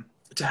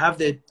 to have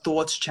their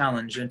thoughts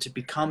challenged and to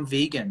become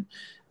vegan.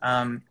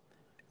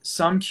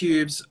 Some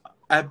cubes,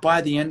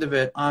 by the end of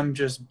it, I'm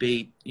just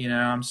beat. You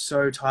know, I'm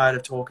so tired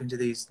of talking to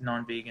these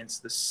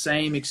non-vegans. The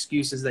same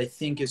excuses they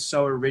think is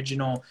so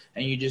original,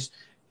 and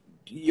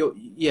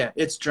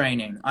it's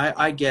draining.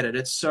 I get it.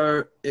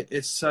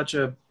 It's such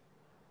a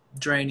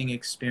draining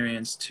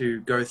experience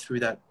to go through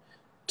that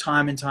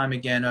time and time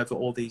again over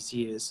all these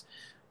years.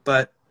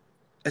 But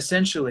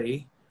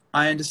essentially,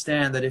 I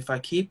understand that if I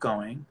keep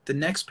going, the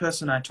next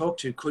person I talk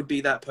to could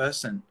be that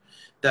person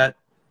that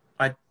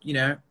I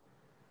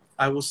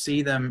will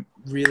see them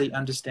really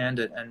understand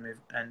it and move.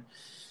 And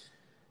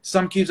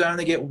some cubes, I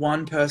only get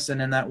one person,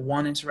 and that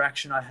one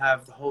interaction I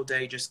have the whole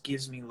day just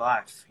gives me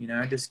life, you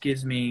know, just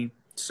gives me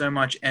so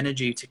much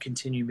energy to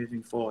continue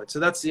moving forward. So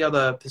that's the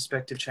other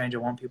perspective change I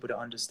want people to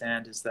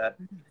understand, is that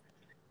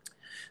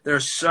there are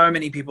so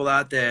many people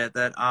out there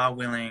that are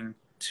willing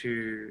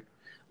to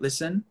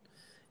listen.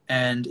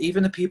 And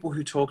even the people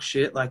who talk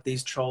shit, like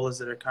these trollers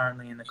that are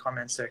currently in the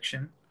comment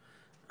section,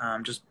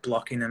 just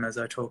blocking them as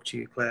I talk to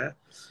you, Claire.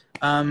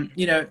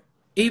 You know,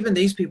 even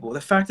these people, the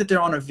fact that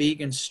they're on a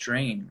vegan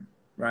stream,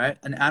 right?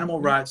 An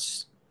animal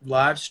rights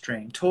live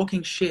stream,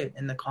 talking shit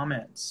in the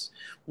comments.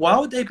 Why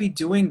would they be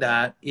doing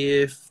that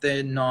if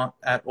they're not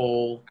at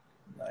all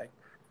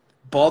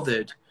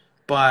bothered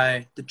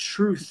by the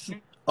truth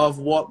of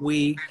what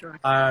we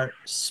are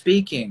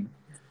speaking,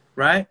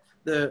 right?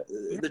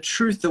 The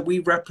truth that we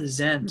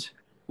represent,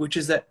 which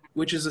is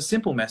a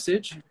simple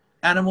message: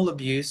 animal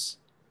abuse,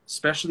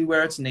 especially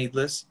where it's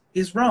needless,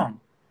 is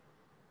wrong.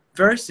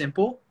 Very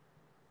simple,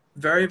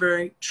 very,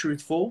 very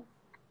truthful.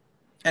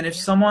 And if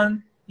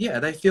someone,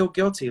 they feel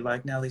guilty,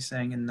 like Nellie's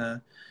saying in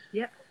the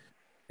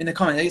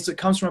comment, it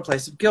comes from a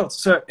place of guilt.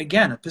 So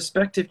again, a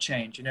perspective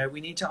change. You know,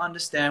 we need to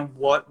understand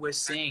what we're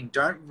seeing.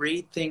 Don't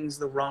read things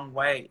the wrong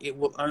way. It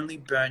will only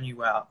burn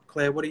you out.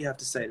 Claire, what do you have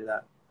to say to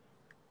that?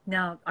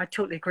 No, I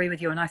totally agree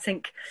with you. And I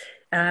think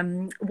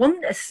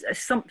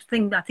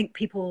something I think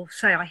people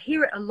say, I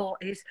hear it a lot,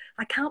 is,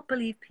 I can't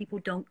believe people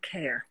don't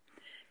care.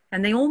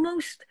 And they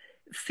almost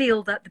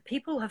feel that the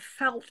people have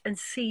felt and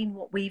seen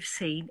what we've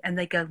seen, and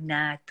they go,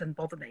 nah, it doesn't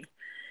bother me.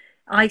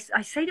 I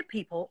say to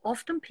people,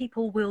 often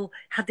people will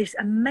have this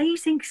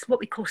amazing, what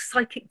we call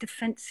psychic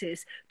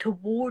defenses, to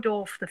ward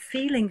off the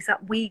feelings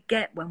that we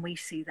get when we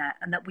see that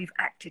and that we've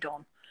acted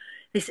on.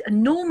 this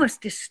enormous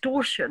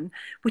distortion,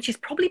 which has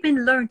probably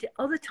been learned at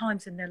other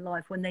times in their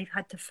life when they've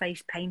had to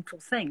face painful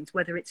things,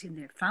 whether it's in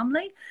their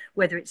family,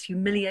 whether it's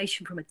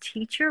humiliation from a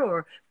teacher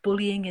or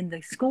bullying in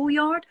the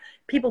schoolyard.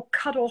 People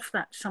cut off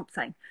that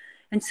something.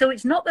 And so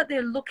it's not that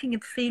they're looking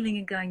and feeling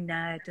and going,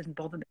 nah, it doesn't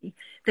bother me.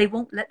 They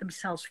won't let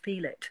themselves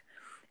feel it.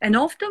 And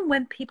often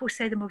when people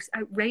say the most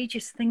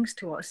outrageous things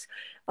to us,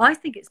 I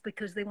think it's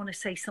because they want to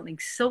say something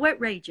so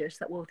outrageous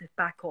that we'll just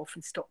back off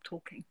and stop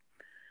talking.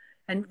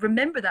 And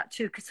remember that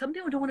too, because some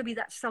people don't want to be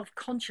that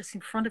self-conscious in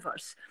front of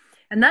us.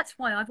 And that's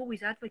why I've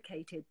always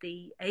advocated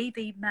the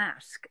AV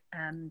mask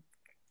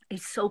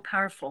is so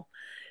powerful.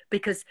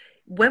 Because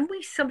when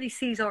somebody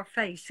sees our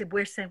face and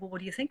we're saying, well, what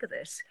do you think of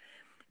this?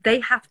 They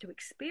have to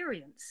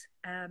experience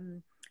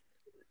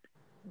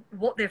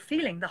what they're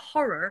feeling, the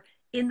horror,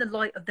 in the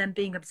light of them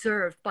being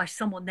observed by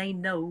someone they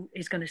know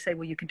is going to say,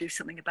 well, you can do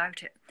something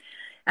about it.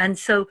 And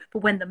so, but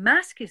when the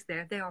mask is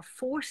there, they are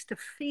forced to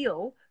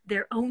feel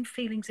their own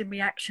feelings and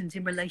reactions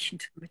in relation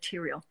to the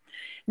material.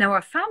 Now,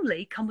 our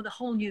family come with a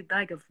whole new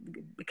bag of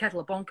a kettle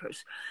of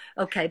bonkers,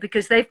 okay,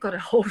 because they've got a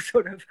whole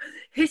sort of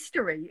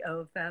history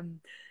of,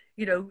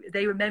 you know,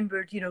 they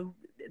remembered, you know,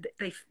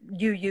 they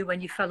knew you when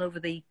you fell over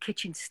the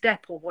kitchen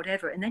step or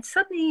whatever. And then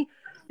suddenly,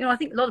 you know, I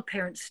think a lot of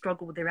parents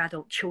struggle with their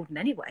adult children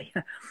anyway.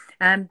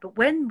 But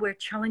when we're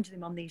challenging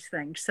them on these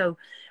things, so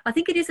I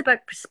think it is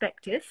about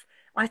perspective.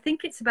 I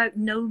think it's about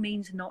no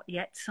means not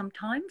yet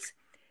sometimes.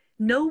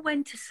 Know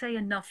when to say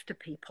enough to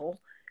people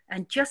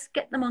and just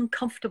get them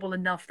uncomfortable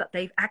enough that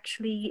they've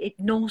actually, it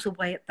gnaws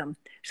away at them.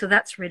 So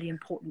that's really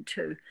important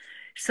too.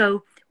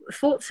 So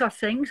thoughts are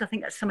things. I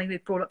think that's something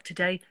we've brought up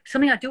today.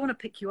 Something I do want to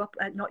pick you up,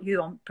 not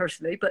you on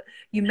personally, but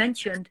you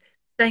mentioned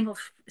staying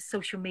off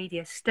social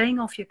media, staying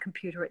off your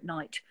computer at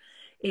night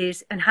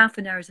is, and half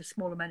an hour is a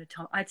small amount of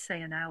time. I'd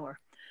say an hour.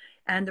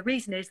 And the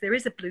reason is there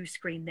is a blue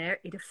screen there.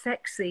 It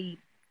affects the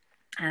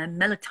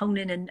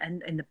melatonin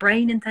and the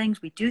brain and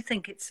things. We do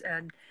think it's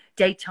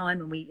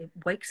daytime, and it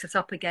wakes us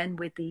up again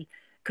with the,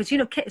 because, you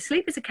know,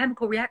 sleep is a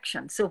chemical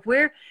reaction. So if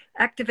we're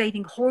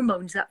activating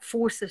hormones that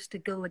force us to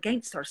go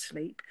against our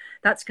sleep,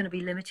 that's going to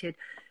be limited.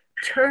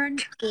 Turn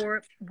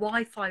your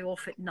Wi-Fi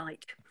off at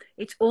night.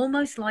 It's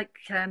almost like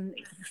a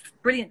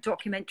brilliant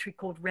documentary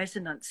called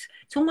Resonance.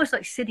 It's almost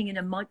like sitting in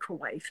a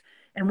microwave.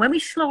 And when we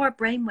slow our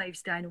brain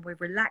waves down and we're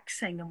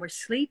relaxing and we're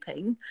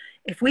sleeping,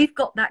 if we've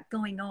got that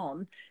going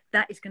on,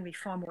 that is going to be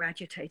far more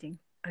agitating.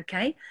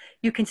 Okay,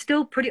 you can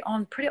still put it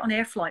on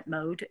air flight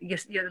mode.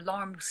 Your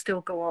alarm will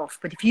still go off.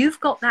 But if you've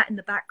got that in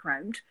the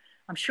background,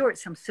 I'm sure at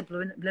some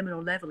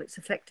subliminal level it's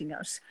affecting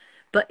us,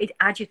 but it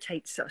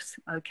agitates us.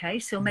 Okay,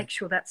 so make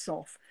sure that's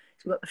off.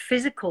 So we've got the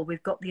physical,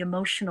 we've got the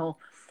emotional.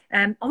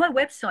 On my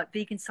website,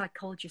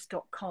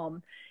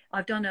 veganpsychologist.com,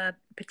 I've done a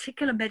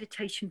particular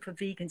meditation for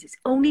vegans. It's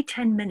only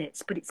 10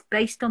 minutes, but it's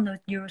based on the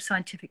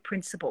neuroscientific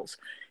principles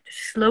to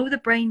slow the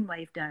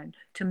brainwave down,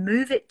 to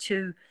move it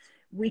to,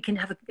 we can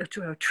have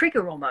a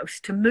trigger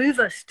almost to move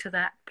us to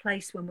that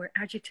place when we're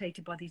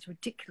agitated by these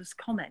ridiculous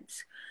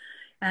comments,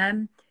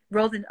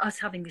 rather than us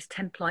having this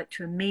template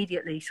to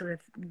immediately sort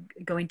of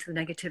go into the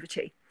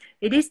negativity.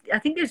 It is, I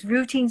think there's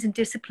routines and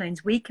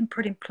disciplines we can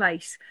put in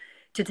place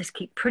to just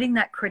keep putting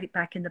that credit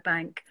back in the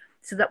bank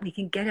so that we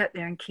can get out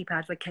there and keep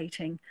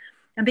advocating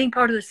and being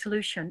part of the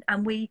solution.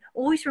 And we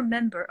always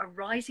remember a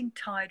rising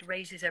tide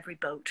raises every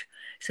boat.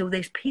 So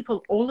there's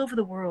people all over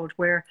the world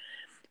where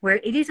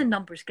it is a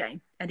numbers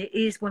game. And it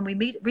is when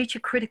we reach a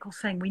critical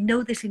thing, we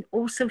know this in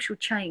all social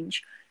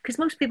change, because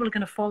most people are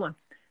going to follow.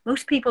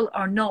 Most people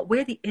are not.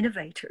 We're the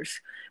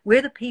innovators.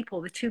 We're the people,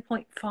 the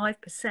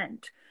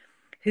 2.5%,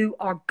 who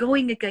are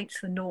going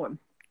against the norm,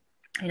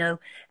 you know.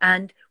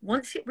 And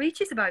once it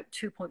reaches about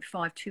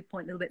 2.5, 2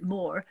 point a little bit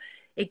more,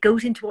 it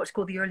goes into what's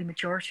called the early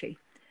majority.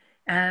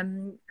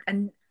 And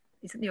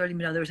isn't the early,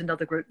 no, there was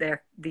another group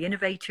there, the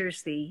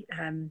innovators, the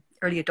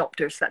early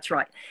adopters, that's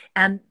right.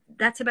 And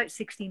that's about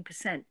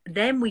 16%.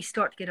 Then we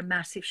start to get a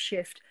massive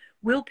shift.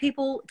 Will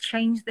people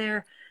change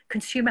their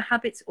consumer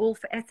habits all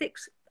for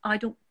ethics? I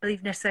don't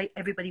believe necessarily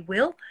everybody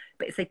will,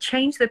 but if they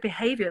change their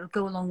behavior, it'll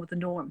go along with the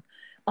norm.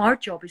 Our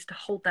job is to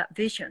hold that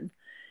vision.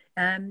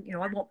 You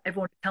know, I want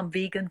everyone to become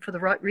vegan for the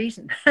right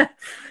reason.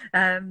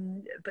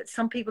 But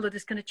some people are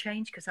just going to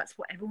change because that's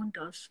what everyone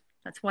does.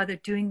 That's why they're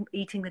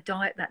eating the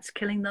diet that's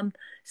killing them,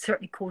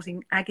 certainly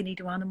causing agony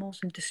to animals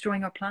and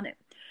destroying our planet.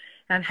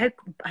 And how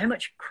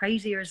much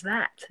crazier is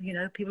that? You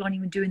know, people aren't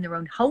even doing their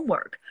own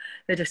homework.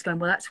 They're just going,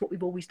 well, that's what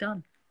we've always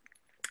done.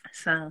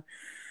 So,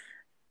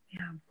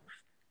 yeah.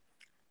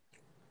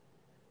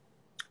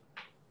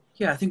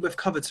 Yeah, I think we've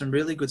covered some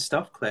really good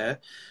stuff, Claire.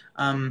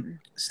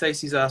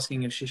 Stacey's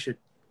asking if she should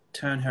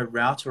turn her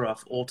router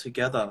off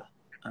altogether,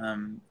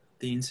 the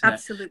internet.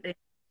 Absolutely.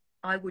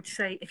 I would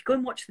say if you go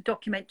and watch the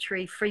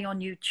documentary free on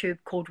YouTube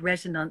called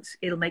Resonance,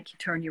 it'll make you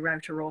turn your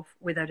router off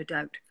without a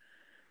doubt.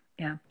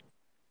 Yeah.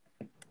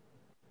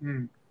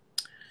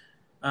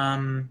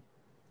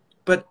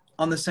 But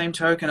on the same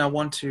token, I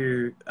want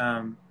to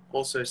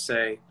also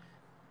say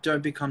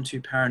don't become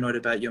too paranoid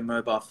about your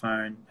mobile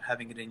phone,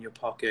 having it in your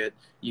pocket,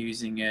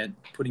 using it,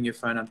 putting your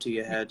phone up to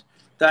your head.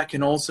 That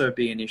can also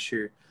be an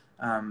issue.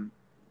 I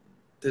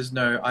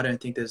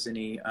don't think there's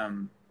any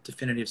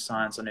definitive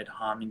science on it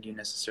harming you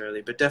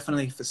necessarily, but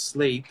definitely for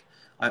sleep,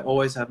 I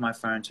always have my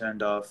phone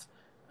turned off,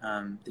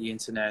 the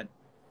internet,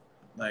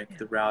 like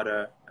the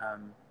router.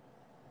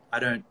 I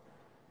don't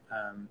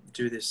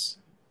do this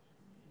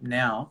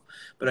now,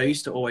 but I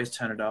used to always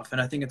turn it off,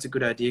 and I think it's a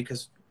good idea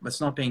because it's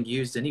not being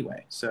used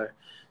anyway. So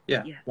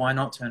why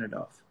not turn it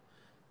off?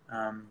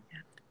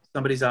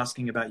 Somebody's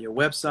asking about your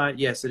website.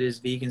 Yes, it is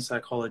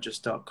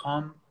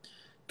veganpsychologist.com.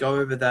 Go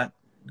over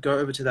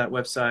to that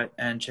website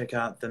and check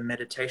out the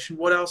meditation.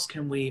 What else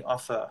can we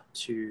offer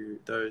to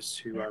those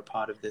who are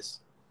part of this?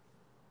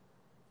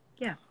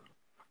 Yeah.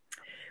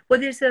 Well,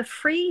 there's a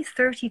free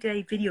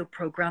 30-day video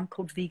program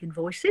called Vegan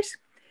Voices.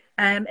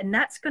 And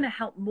that's going to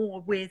help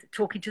more with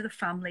talking to the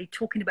family,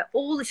 talking about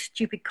all the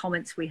stupid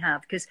comments we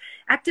have. Because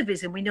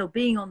activism, we know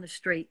being on the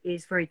street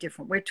is very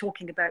different. We're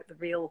talking about the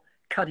real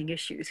cutting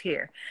issues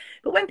here.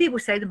 But when people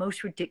say the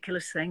most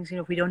ridiculous things, you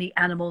know, if we don't eat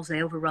animals,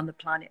 they overrun the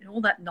planet and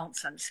all that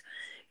nonsense,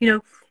 you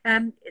know,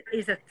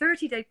 there's a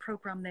 30-day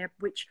program there,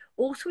 which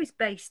also is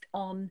based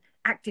on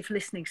active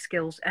listening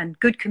skills and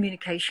good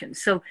communication.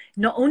 So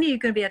not only are you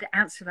going to be able to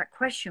answer that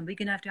question, but you're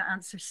going to have to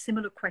answer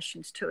similar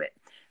questions to it.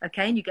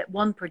 Okay, and you get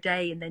one per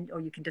day, and then, or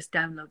you can just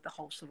download the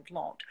whole sort of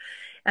lot.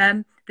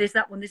 There's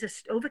that one. There's a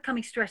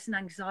overcoming stress and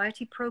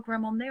anxiety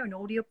program on there, an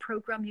audio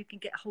program you can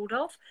get hold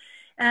of,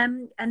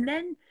 and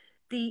then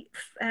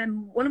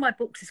one of my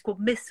books is called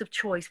Myths of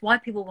Choice: Why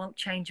People Won't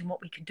Change and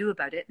What We Can Do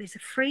About It. There's a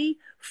free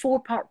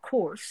 4-part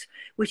course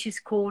which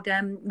is called,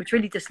 which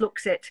really just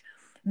looks at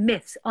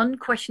myths,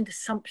 unquestioned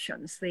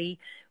assumptions, the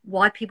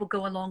why people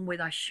go along with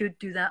I should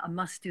do that, I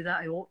must do that,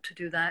 I ought to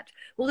do that,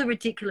 all the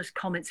ridiculous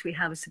comments we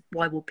have as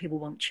why people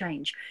won't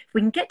change. If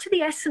we can get to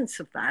the essence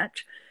of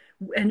that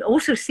and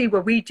also see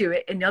where we do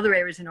it in other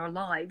areas in our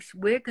lives,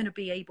 we're going to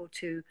be able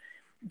to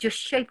just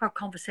shape our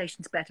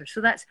conversations better.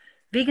 So that's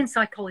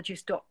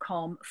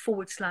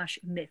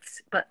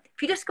veganpsychologist.com/myths. But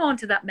if you just go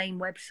onto that main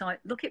website,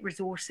 look at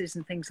resources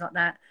and things like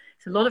that.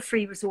 There's a lot of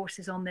free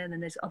resources on there, and then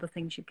there's other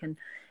things you can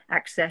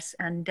access.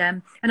 And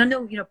I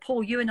know, you know,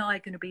 Paul, you and I are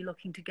going to be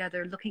looking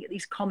together, looking at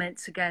these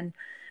comments again,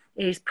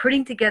 is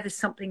putting together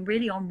something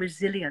really on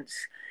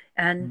resilience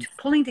and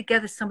pulling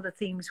together some of the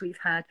themes we've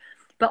had.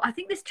 But I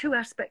think there's 2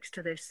 aspects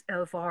to this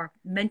of our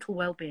mental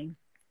well-being.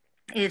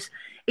 Is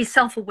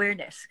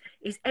self-awareness.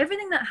 Is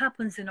everything that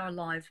happens in our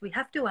lives, we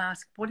have to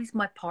ask, what is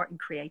my part in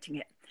creating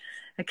it?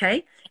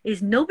 Okay,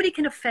 is nobody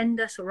can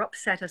offend us or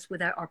upset us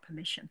without our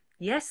permission.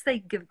 Yes, they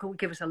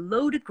give us a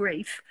load of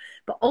grief,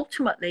 but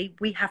ultimately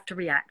we have to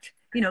react.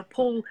 You know,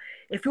 Paul,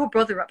 if your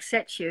brother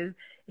upsets you,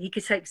 he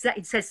could say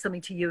exactly, says something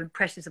to you and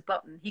presses a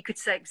button. He could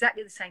say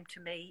exactly the same to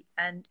me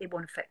and it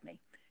won't affect me.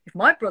 If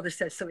my brother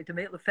says something to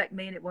me, it'll affect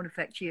me and it won't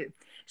affect you.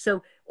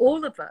 So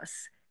all of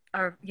us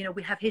are, you know,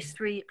 we have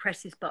history, it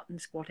presses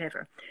buttons,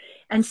 whatever.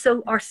 And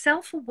so our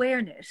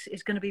self-awareness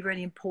is going to be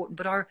really important,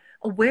 but our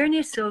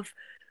awareness of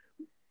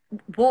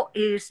what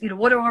is, you know,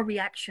 what are our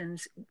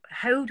reactions?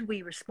 How do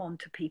we respond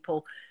to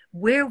people?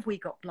 Where have we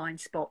got blind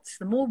spots?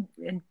 The more,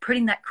 in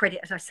putting that credit,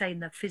 as I say,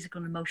 in the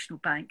physical and emotional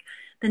bank,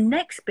 the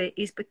next bit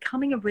is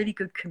becoming a really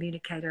good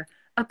communicator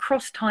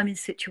across time and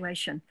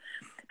situation.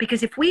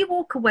 Because if we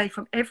walk away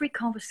from every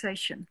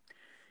conversation,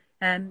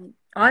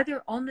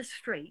 either on the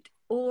street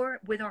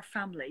or with our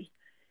family,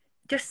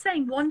 just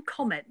saying one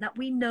comment that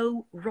we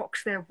know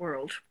rocks their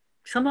world,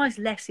 sometimes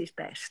less is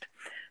best,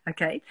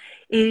 okay,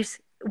 is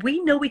we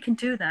know we can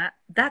do that.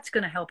 That's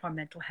going to help our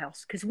mental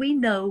health because we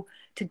know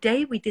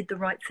today we did the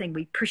right thing.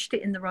 We pushed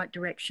it in the right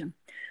direction.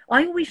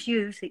 I always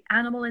use the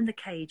animal in the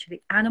cage,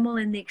 the animal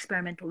in the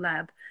experimental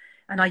lab,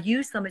 and I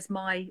use them as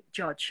my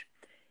judge.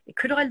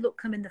 Could I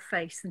look them in the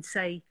face and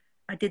say,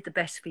 I did the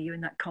best for you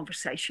in that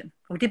conversation?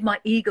 Or did my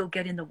ego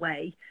get in the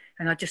way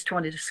and I just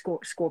wanted to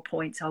score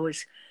points? I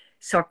was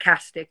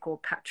sarcastic or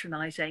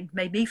patronizing,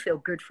 made me feel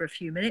good for a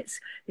few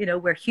minutes. You know,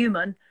 we're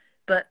human,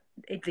 but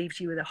it leaves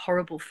you with a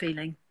horrible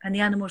feeling. And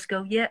the animals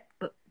go, yeah,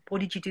 but what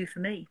did you do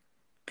for me?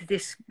 Did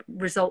this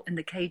result in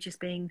the cages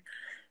being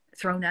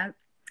thrown out?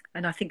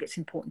 And I think it's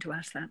important to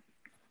ask that.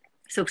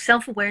 So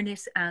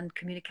self-awareness and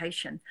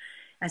communication.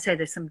 I say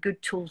there's some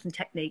good tools and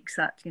techniques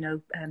that, you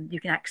know,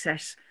 you can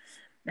access.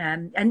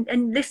 And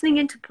listening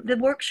into the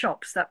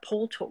workshops that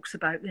Paul talks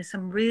about, there's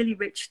some really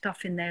rich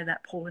stuff in there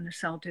that Paul and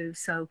Asal do.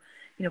 So,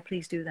 you know,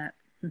 please do that.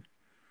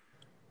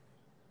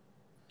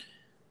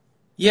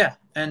 Yeah,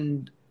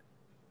 and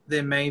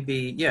there may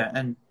be,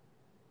 and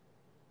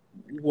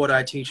what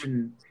I teach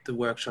in the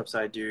workshops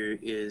I do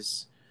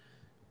is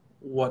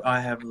what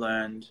I have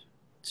learned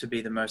to be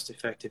the most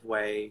effective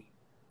way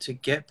to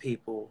get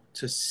people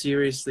to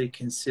seriously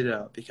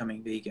consider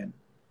becoming vegan.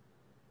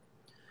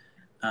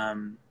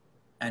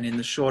 And in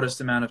the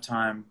shortest amount of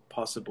time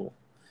possible.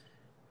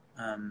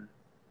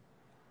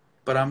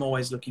 But I'm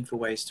always looking for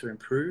ways to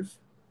improve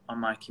on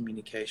my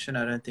communication.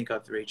 I don't think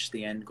I've reached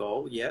the end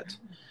goal yet.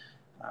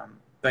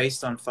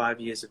 Based on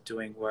 5 years of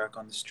doing work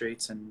on the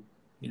streets and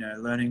you know,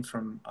 learning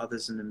from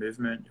others in the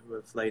movement who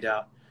have laid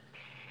out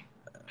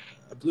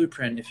a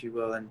blueprint, if you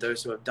will, and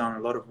those who have done a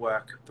lot of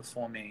work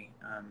before me.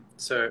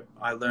 So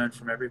I learn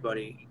from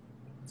everybody,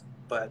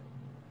 but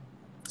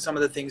some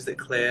of the things that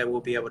Claire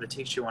will be able to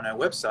teach you on our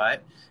website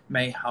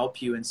may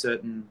help you in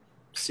certain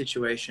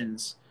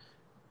situations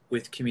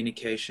with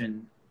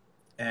communication,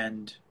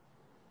 and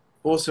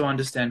also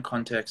understand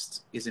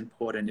context is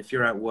important. If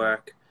you're at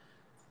work,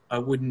 I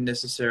wouldn't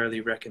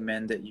necessarily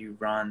recommend that you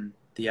run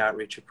the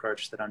outreach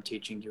approach that I'm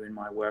teaching you in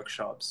my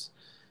workshops,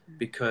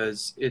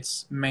 because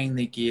it's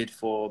mainly geared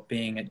for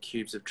being at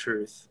Cubes of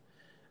Truth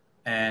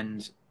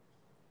and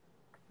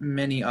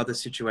many other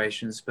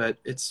situations, but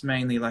it's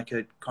mainly like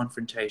a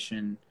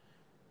confrontation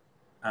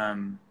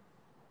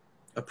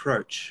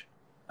approach,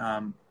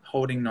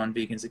 holding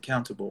non-vegans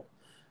accountable.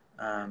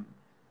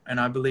 And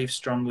I believe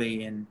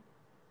strongly in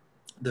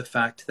the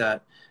fact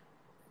that,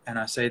 and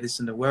I say this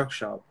in the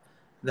workshop,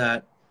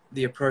 that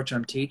the approach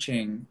I'm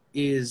teaching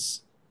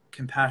is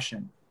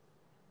compassion.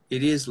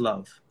 It is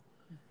love.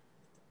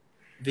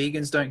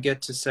 Vegans don't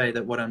get to say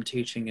that what I'm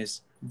teaching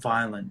is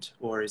violent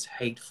or is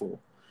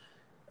hateful.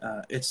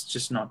 It's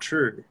just not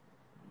true.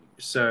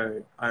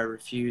 So I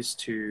refuse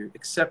to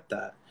accept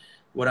that.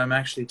 What I'm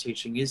actually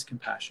teaching is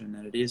compassion,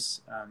 and it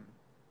is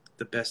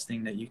the best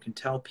thing that you can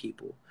tell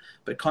people.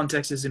 But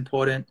context is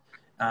important.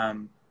 I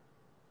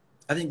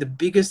think the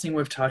biggest thing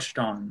we've touched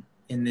on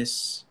in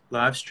this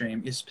live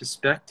stream is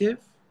perspective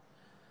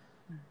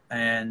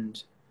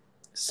and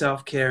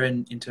self-care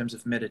in terms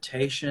of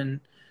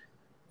meditation,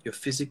 your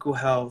physical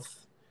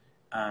health.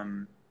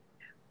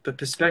 But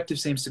perspective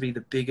seems to be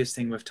the biggest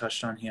thing we've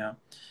touched on here.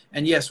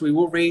 And yes, we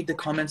will read the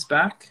comments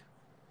back.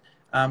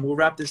 We'll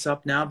wrap this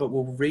up now, but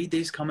we'll read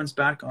these comments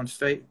back on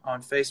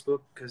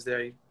Facebook, because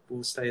they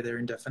will stay there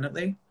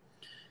indefinitely.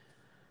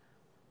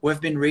 We've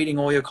been reading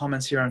all your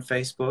comments here on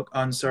Facebook.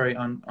 On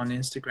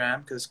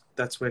Instagram, because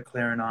that's where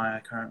Claire and I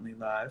are currently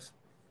live.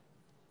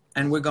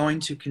 And we're going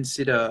to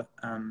consider,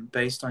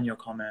 based on your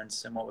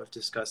comments and what we've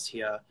discussed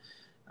here,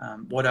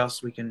 what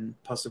else we can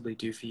possibly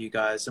do for you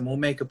guys. And we'll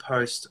make a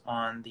post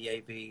on the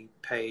AV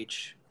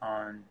page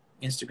on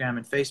Instagram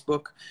and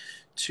Facebook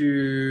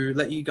to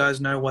let you guys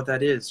know what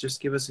that is.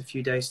 Just give us a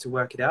few days to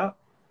work it out.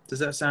 Does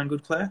that sound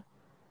good, Claire?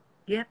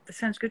 Yeah, that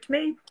sounds good to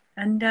me.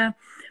 And,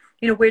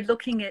 you know, we're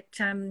looking at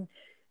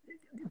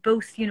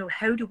both, you know,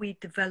 how do we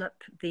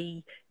develop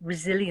the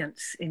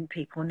resilience in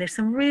people? And there's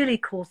some really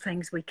cool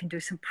things we can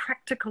do, some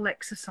practical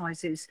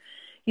exercises,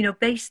 you know,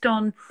 based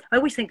on, I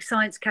always think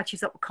science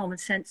catches up with common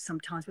sense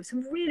sometimes, but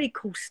some really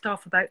cool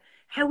stuff about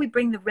how we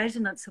bring the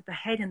resonance of the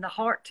head and the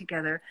heart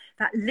together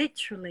that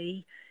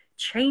literally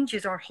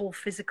changes our whole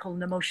physical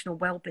and emotional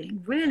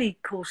well-being. Really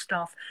cool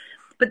stuff.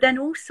 But then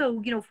also,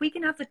 you know, if we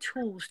can have the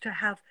tools to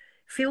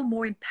feel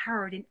more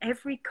empowered in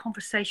every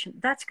conversation,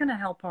 that's going to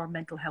help our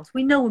mental health.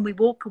 We know when we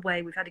walk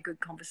away, we've had a good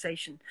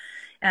conversation,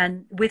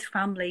 and with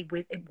family,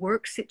 with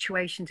work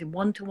situations, in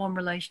one-to-one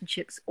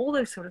relationships, all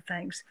those sort of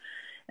things.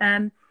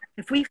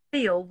 If we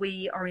feel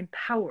we are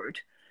empowered,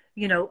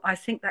 you know, I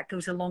think that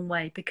goes a long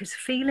way, because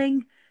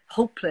feeling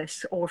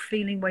hopeless or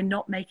feeling we're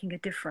not making a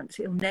difference,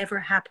 it'll never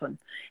happen.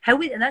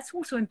 And that's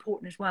also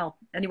important as well.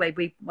 Anyway,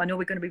 I know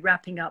we're going to be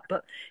wrapping up,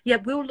 but yeah,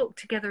 we'll look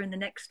together in the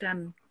next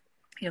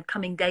you know,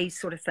 coming days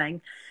sort of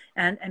thing,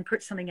 and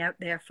put something out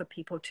there for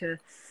people to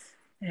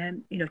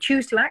you know,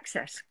 choose to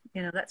access.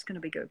 You know, that's going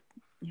to be good.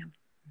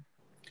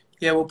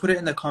 Yeah, we'll put it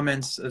in the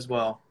comments as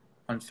well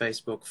on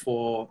Facebook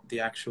for the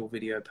actual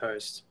video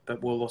post,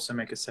 but we'll also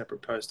make a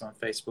separate post on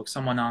Facebook.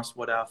 Someone asked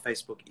what our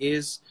Facebook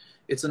is.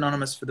 It's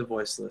Anonymous for the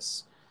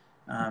Voiceless.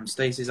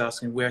 Stacey's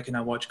asking, where can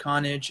I watch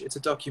Carnage? It's a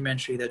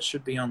documentary that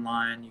should be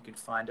online. You can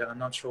find it. I'm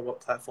not sure what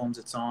platforms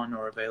it's on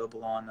or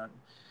available on.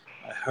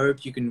 I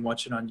hope you can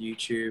watch it on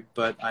YouTube,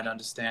 but I'd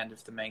understand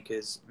if the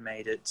makers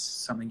made it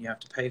something you have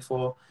to pay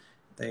for.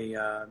 They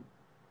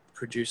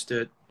produced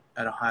it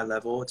at a high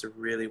level. It's a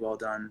really well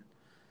done.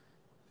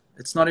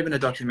 It's not even a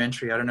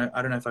documentary. I don't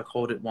know if I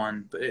called it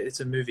one, but it's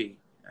a movie.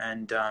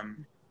 And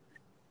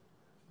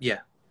yeah,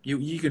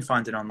 you can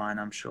find it online,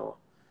 I'm sure.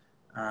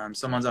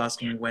 Someone's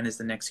asking, when is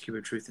the next Cube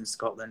of Truth in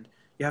Scotland?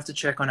 You have to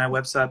check on our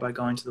website by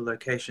going to the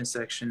location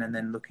section and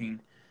then looking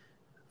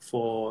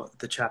for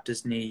the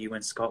chapters near you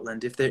in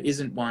Scotland. If there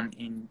isn't one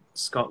in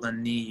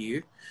Scotland near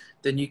you,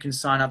 then you can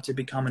sign up to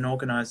become an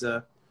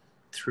organizer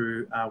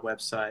through our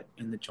website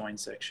in the join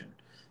section.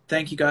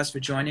 Thank you guys for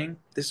joining.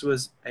 This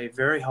was a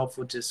very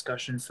helpful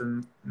discussion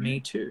for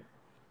me too.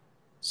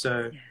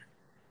 So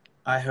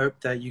I hope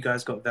that you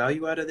guys got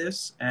value out of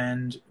this,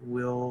 and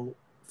we'll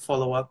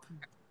follow up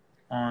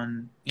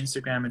on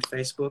Instagram and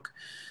Facebook,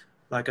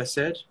 like I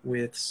said,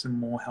 with some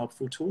more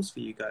helpful tools for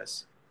you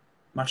guys.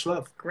 Much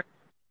love. Great.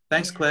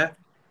 Thanks, Claire.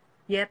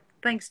 Yep.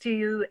 Thanks to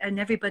you and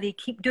everybody.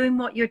 Keep doing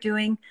what you're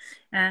doing.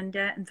 And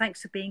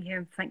thanks for being here.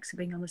 And thanks for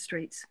being on the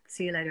streets.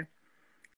 See you later.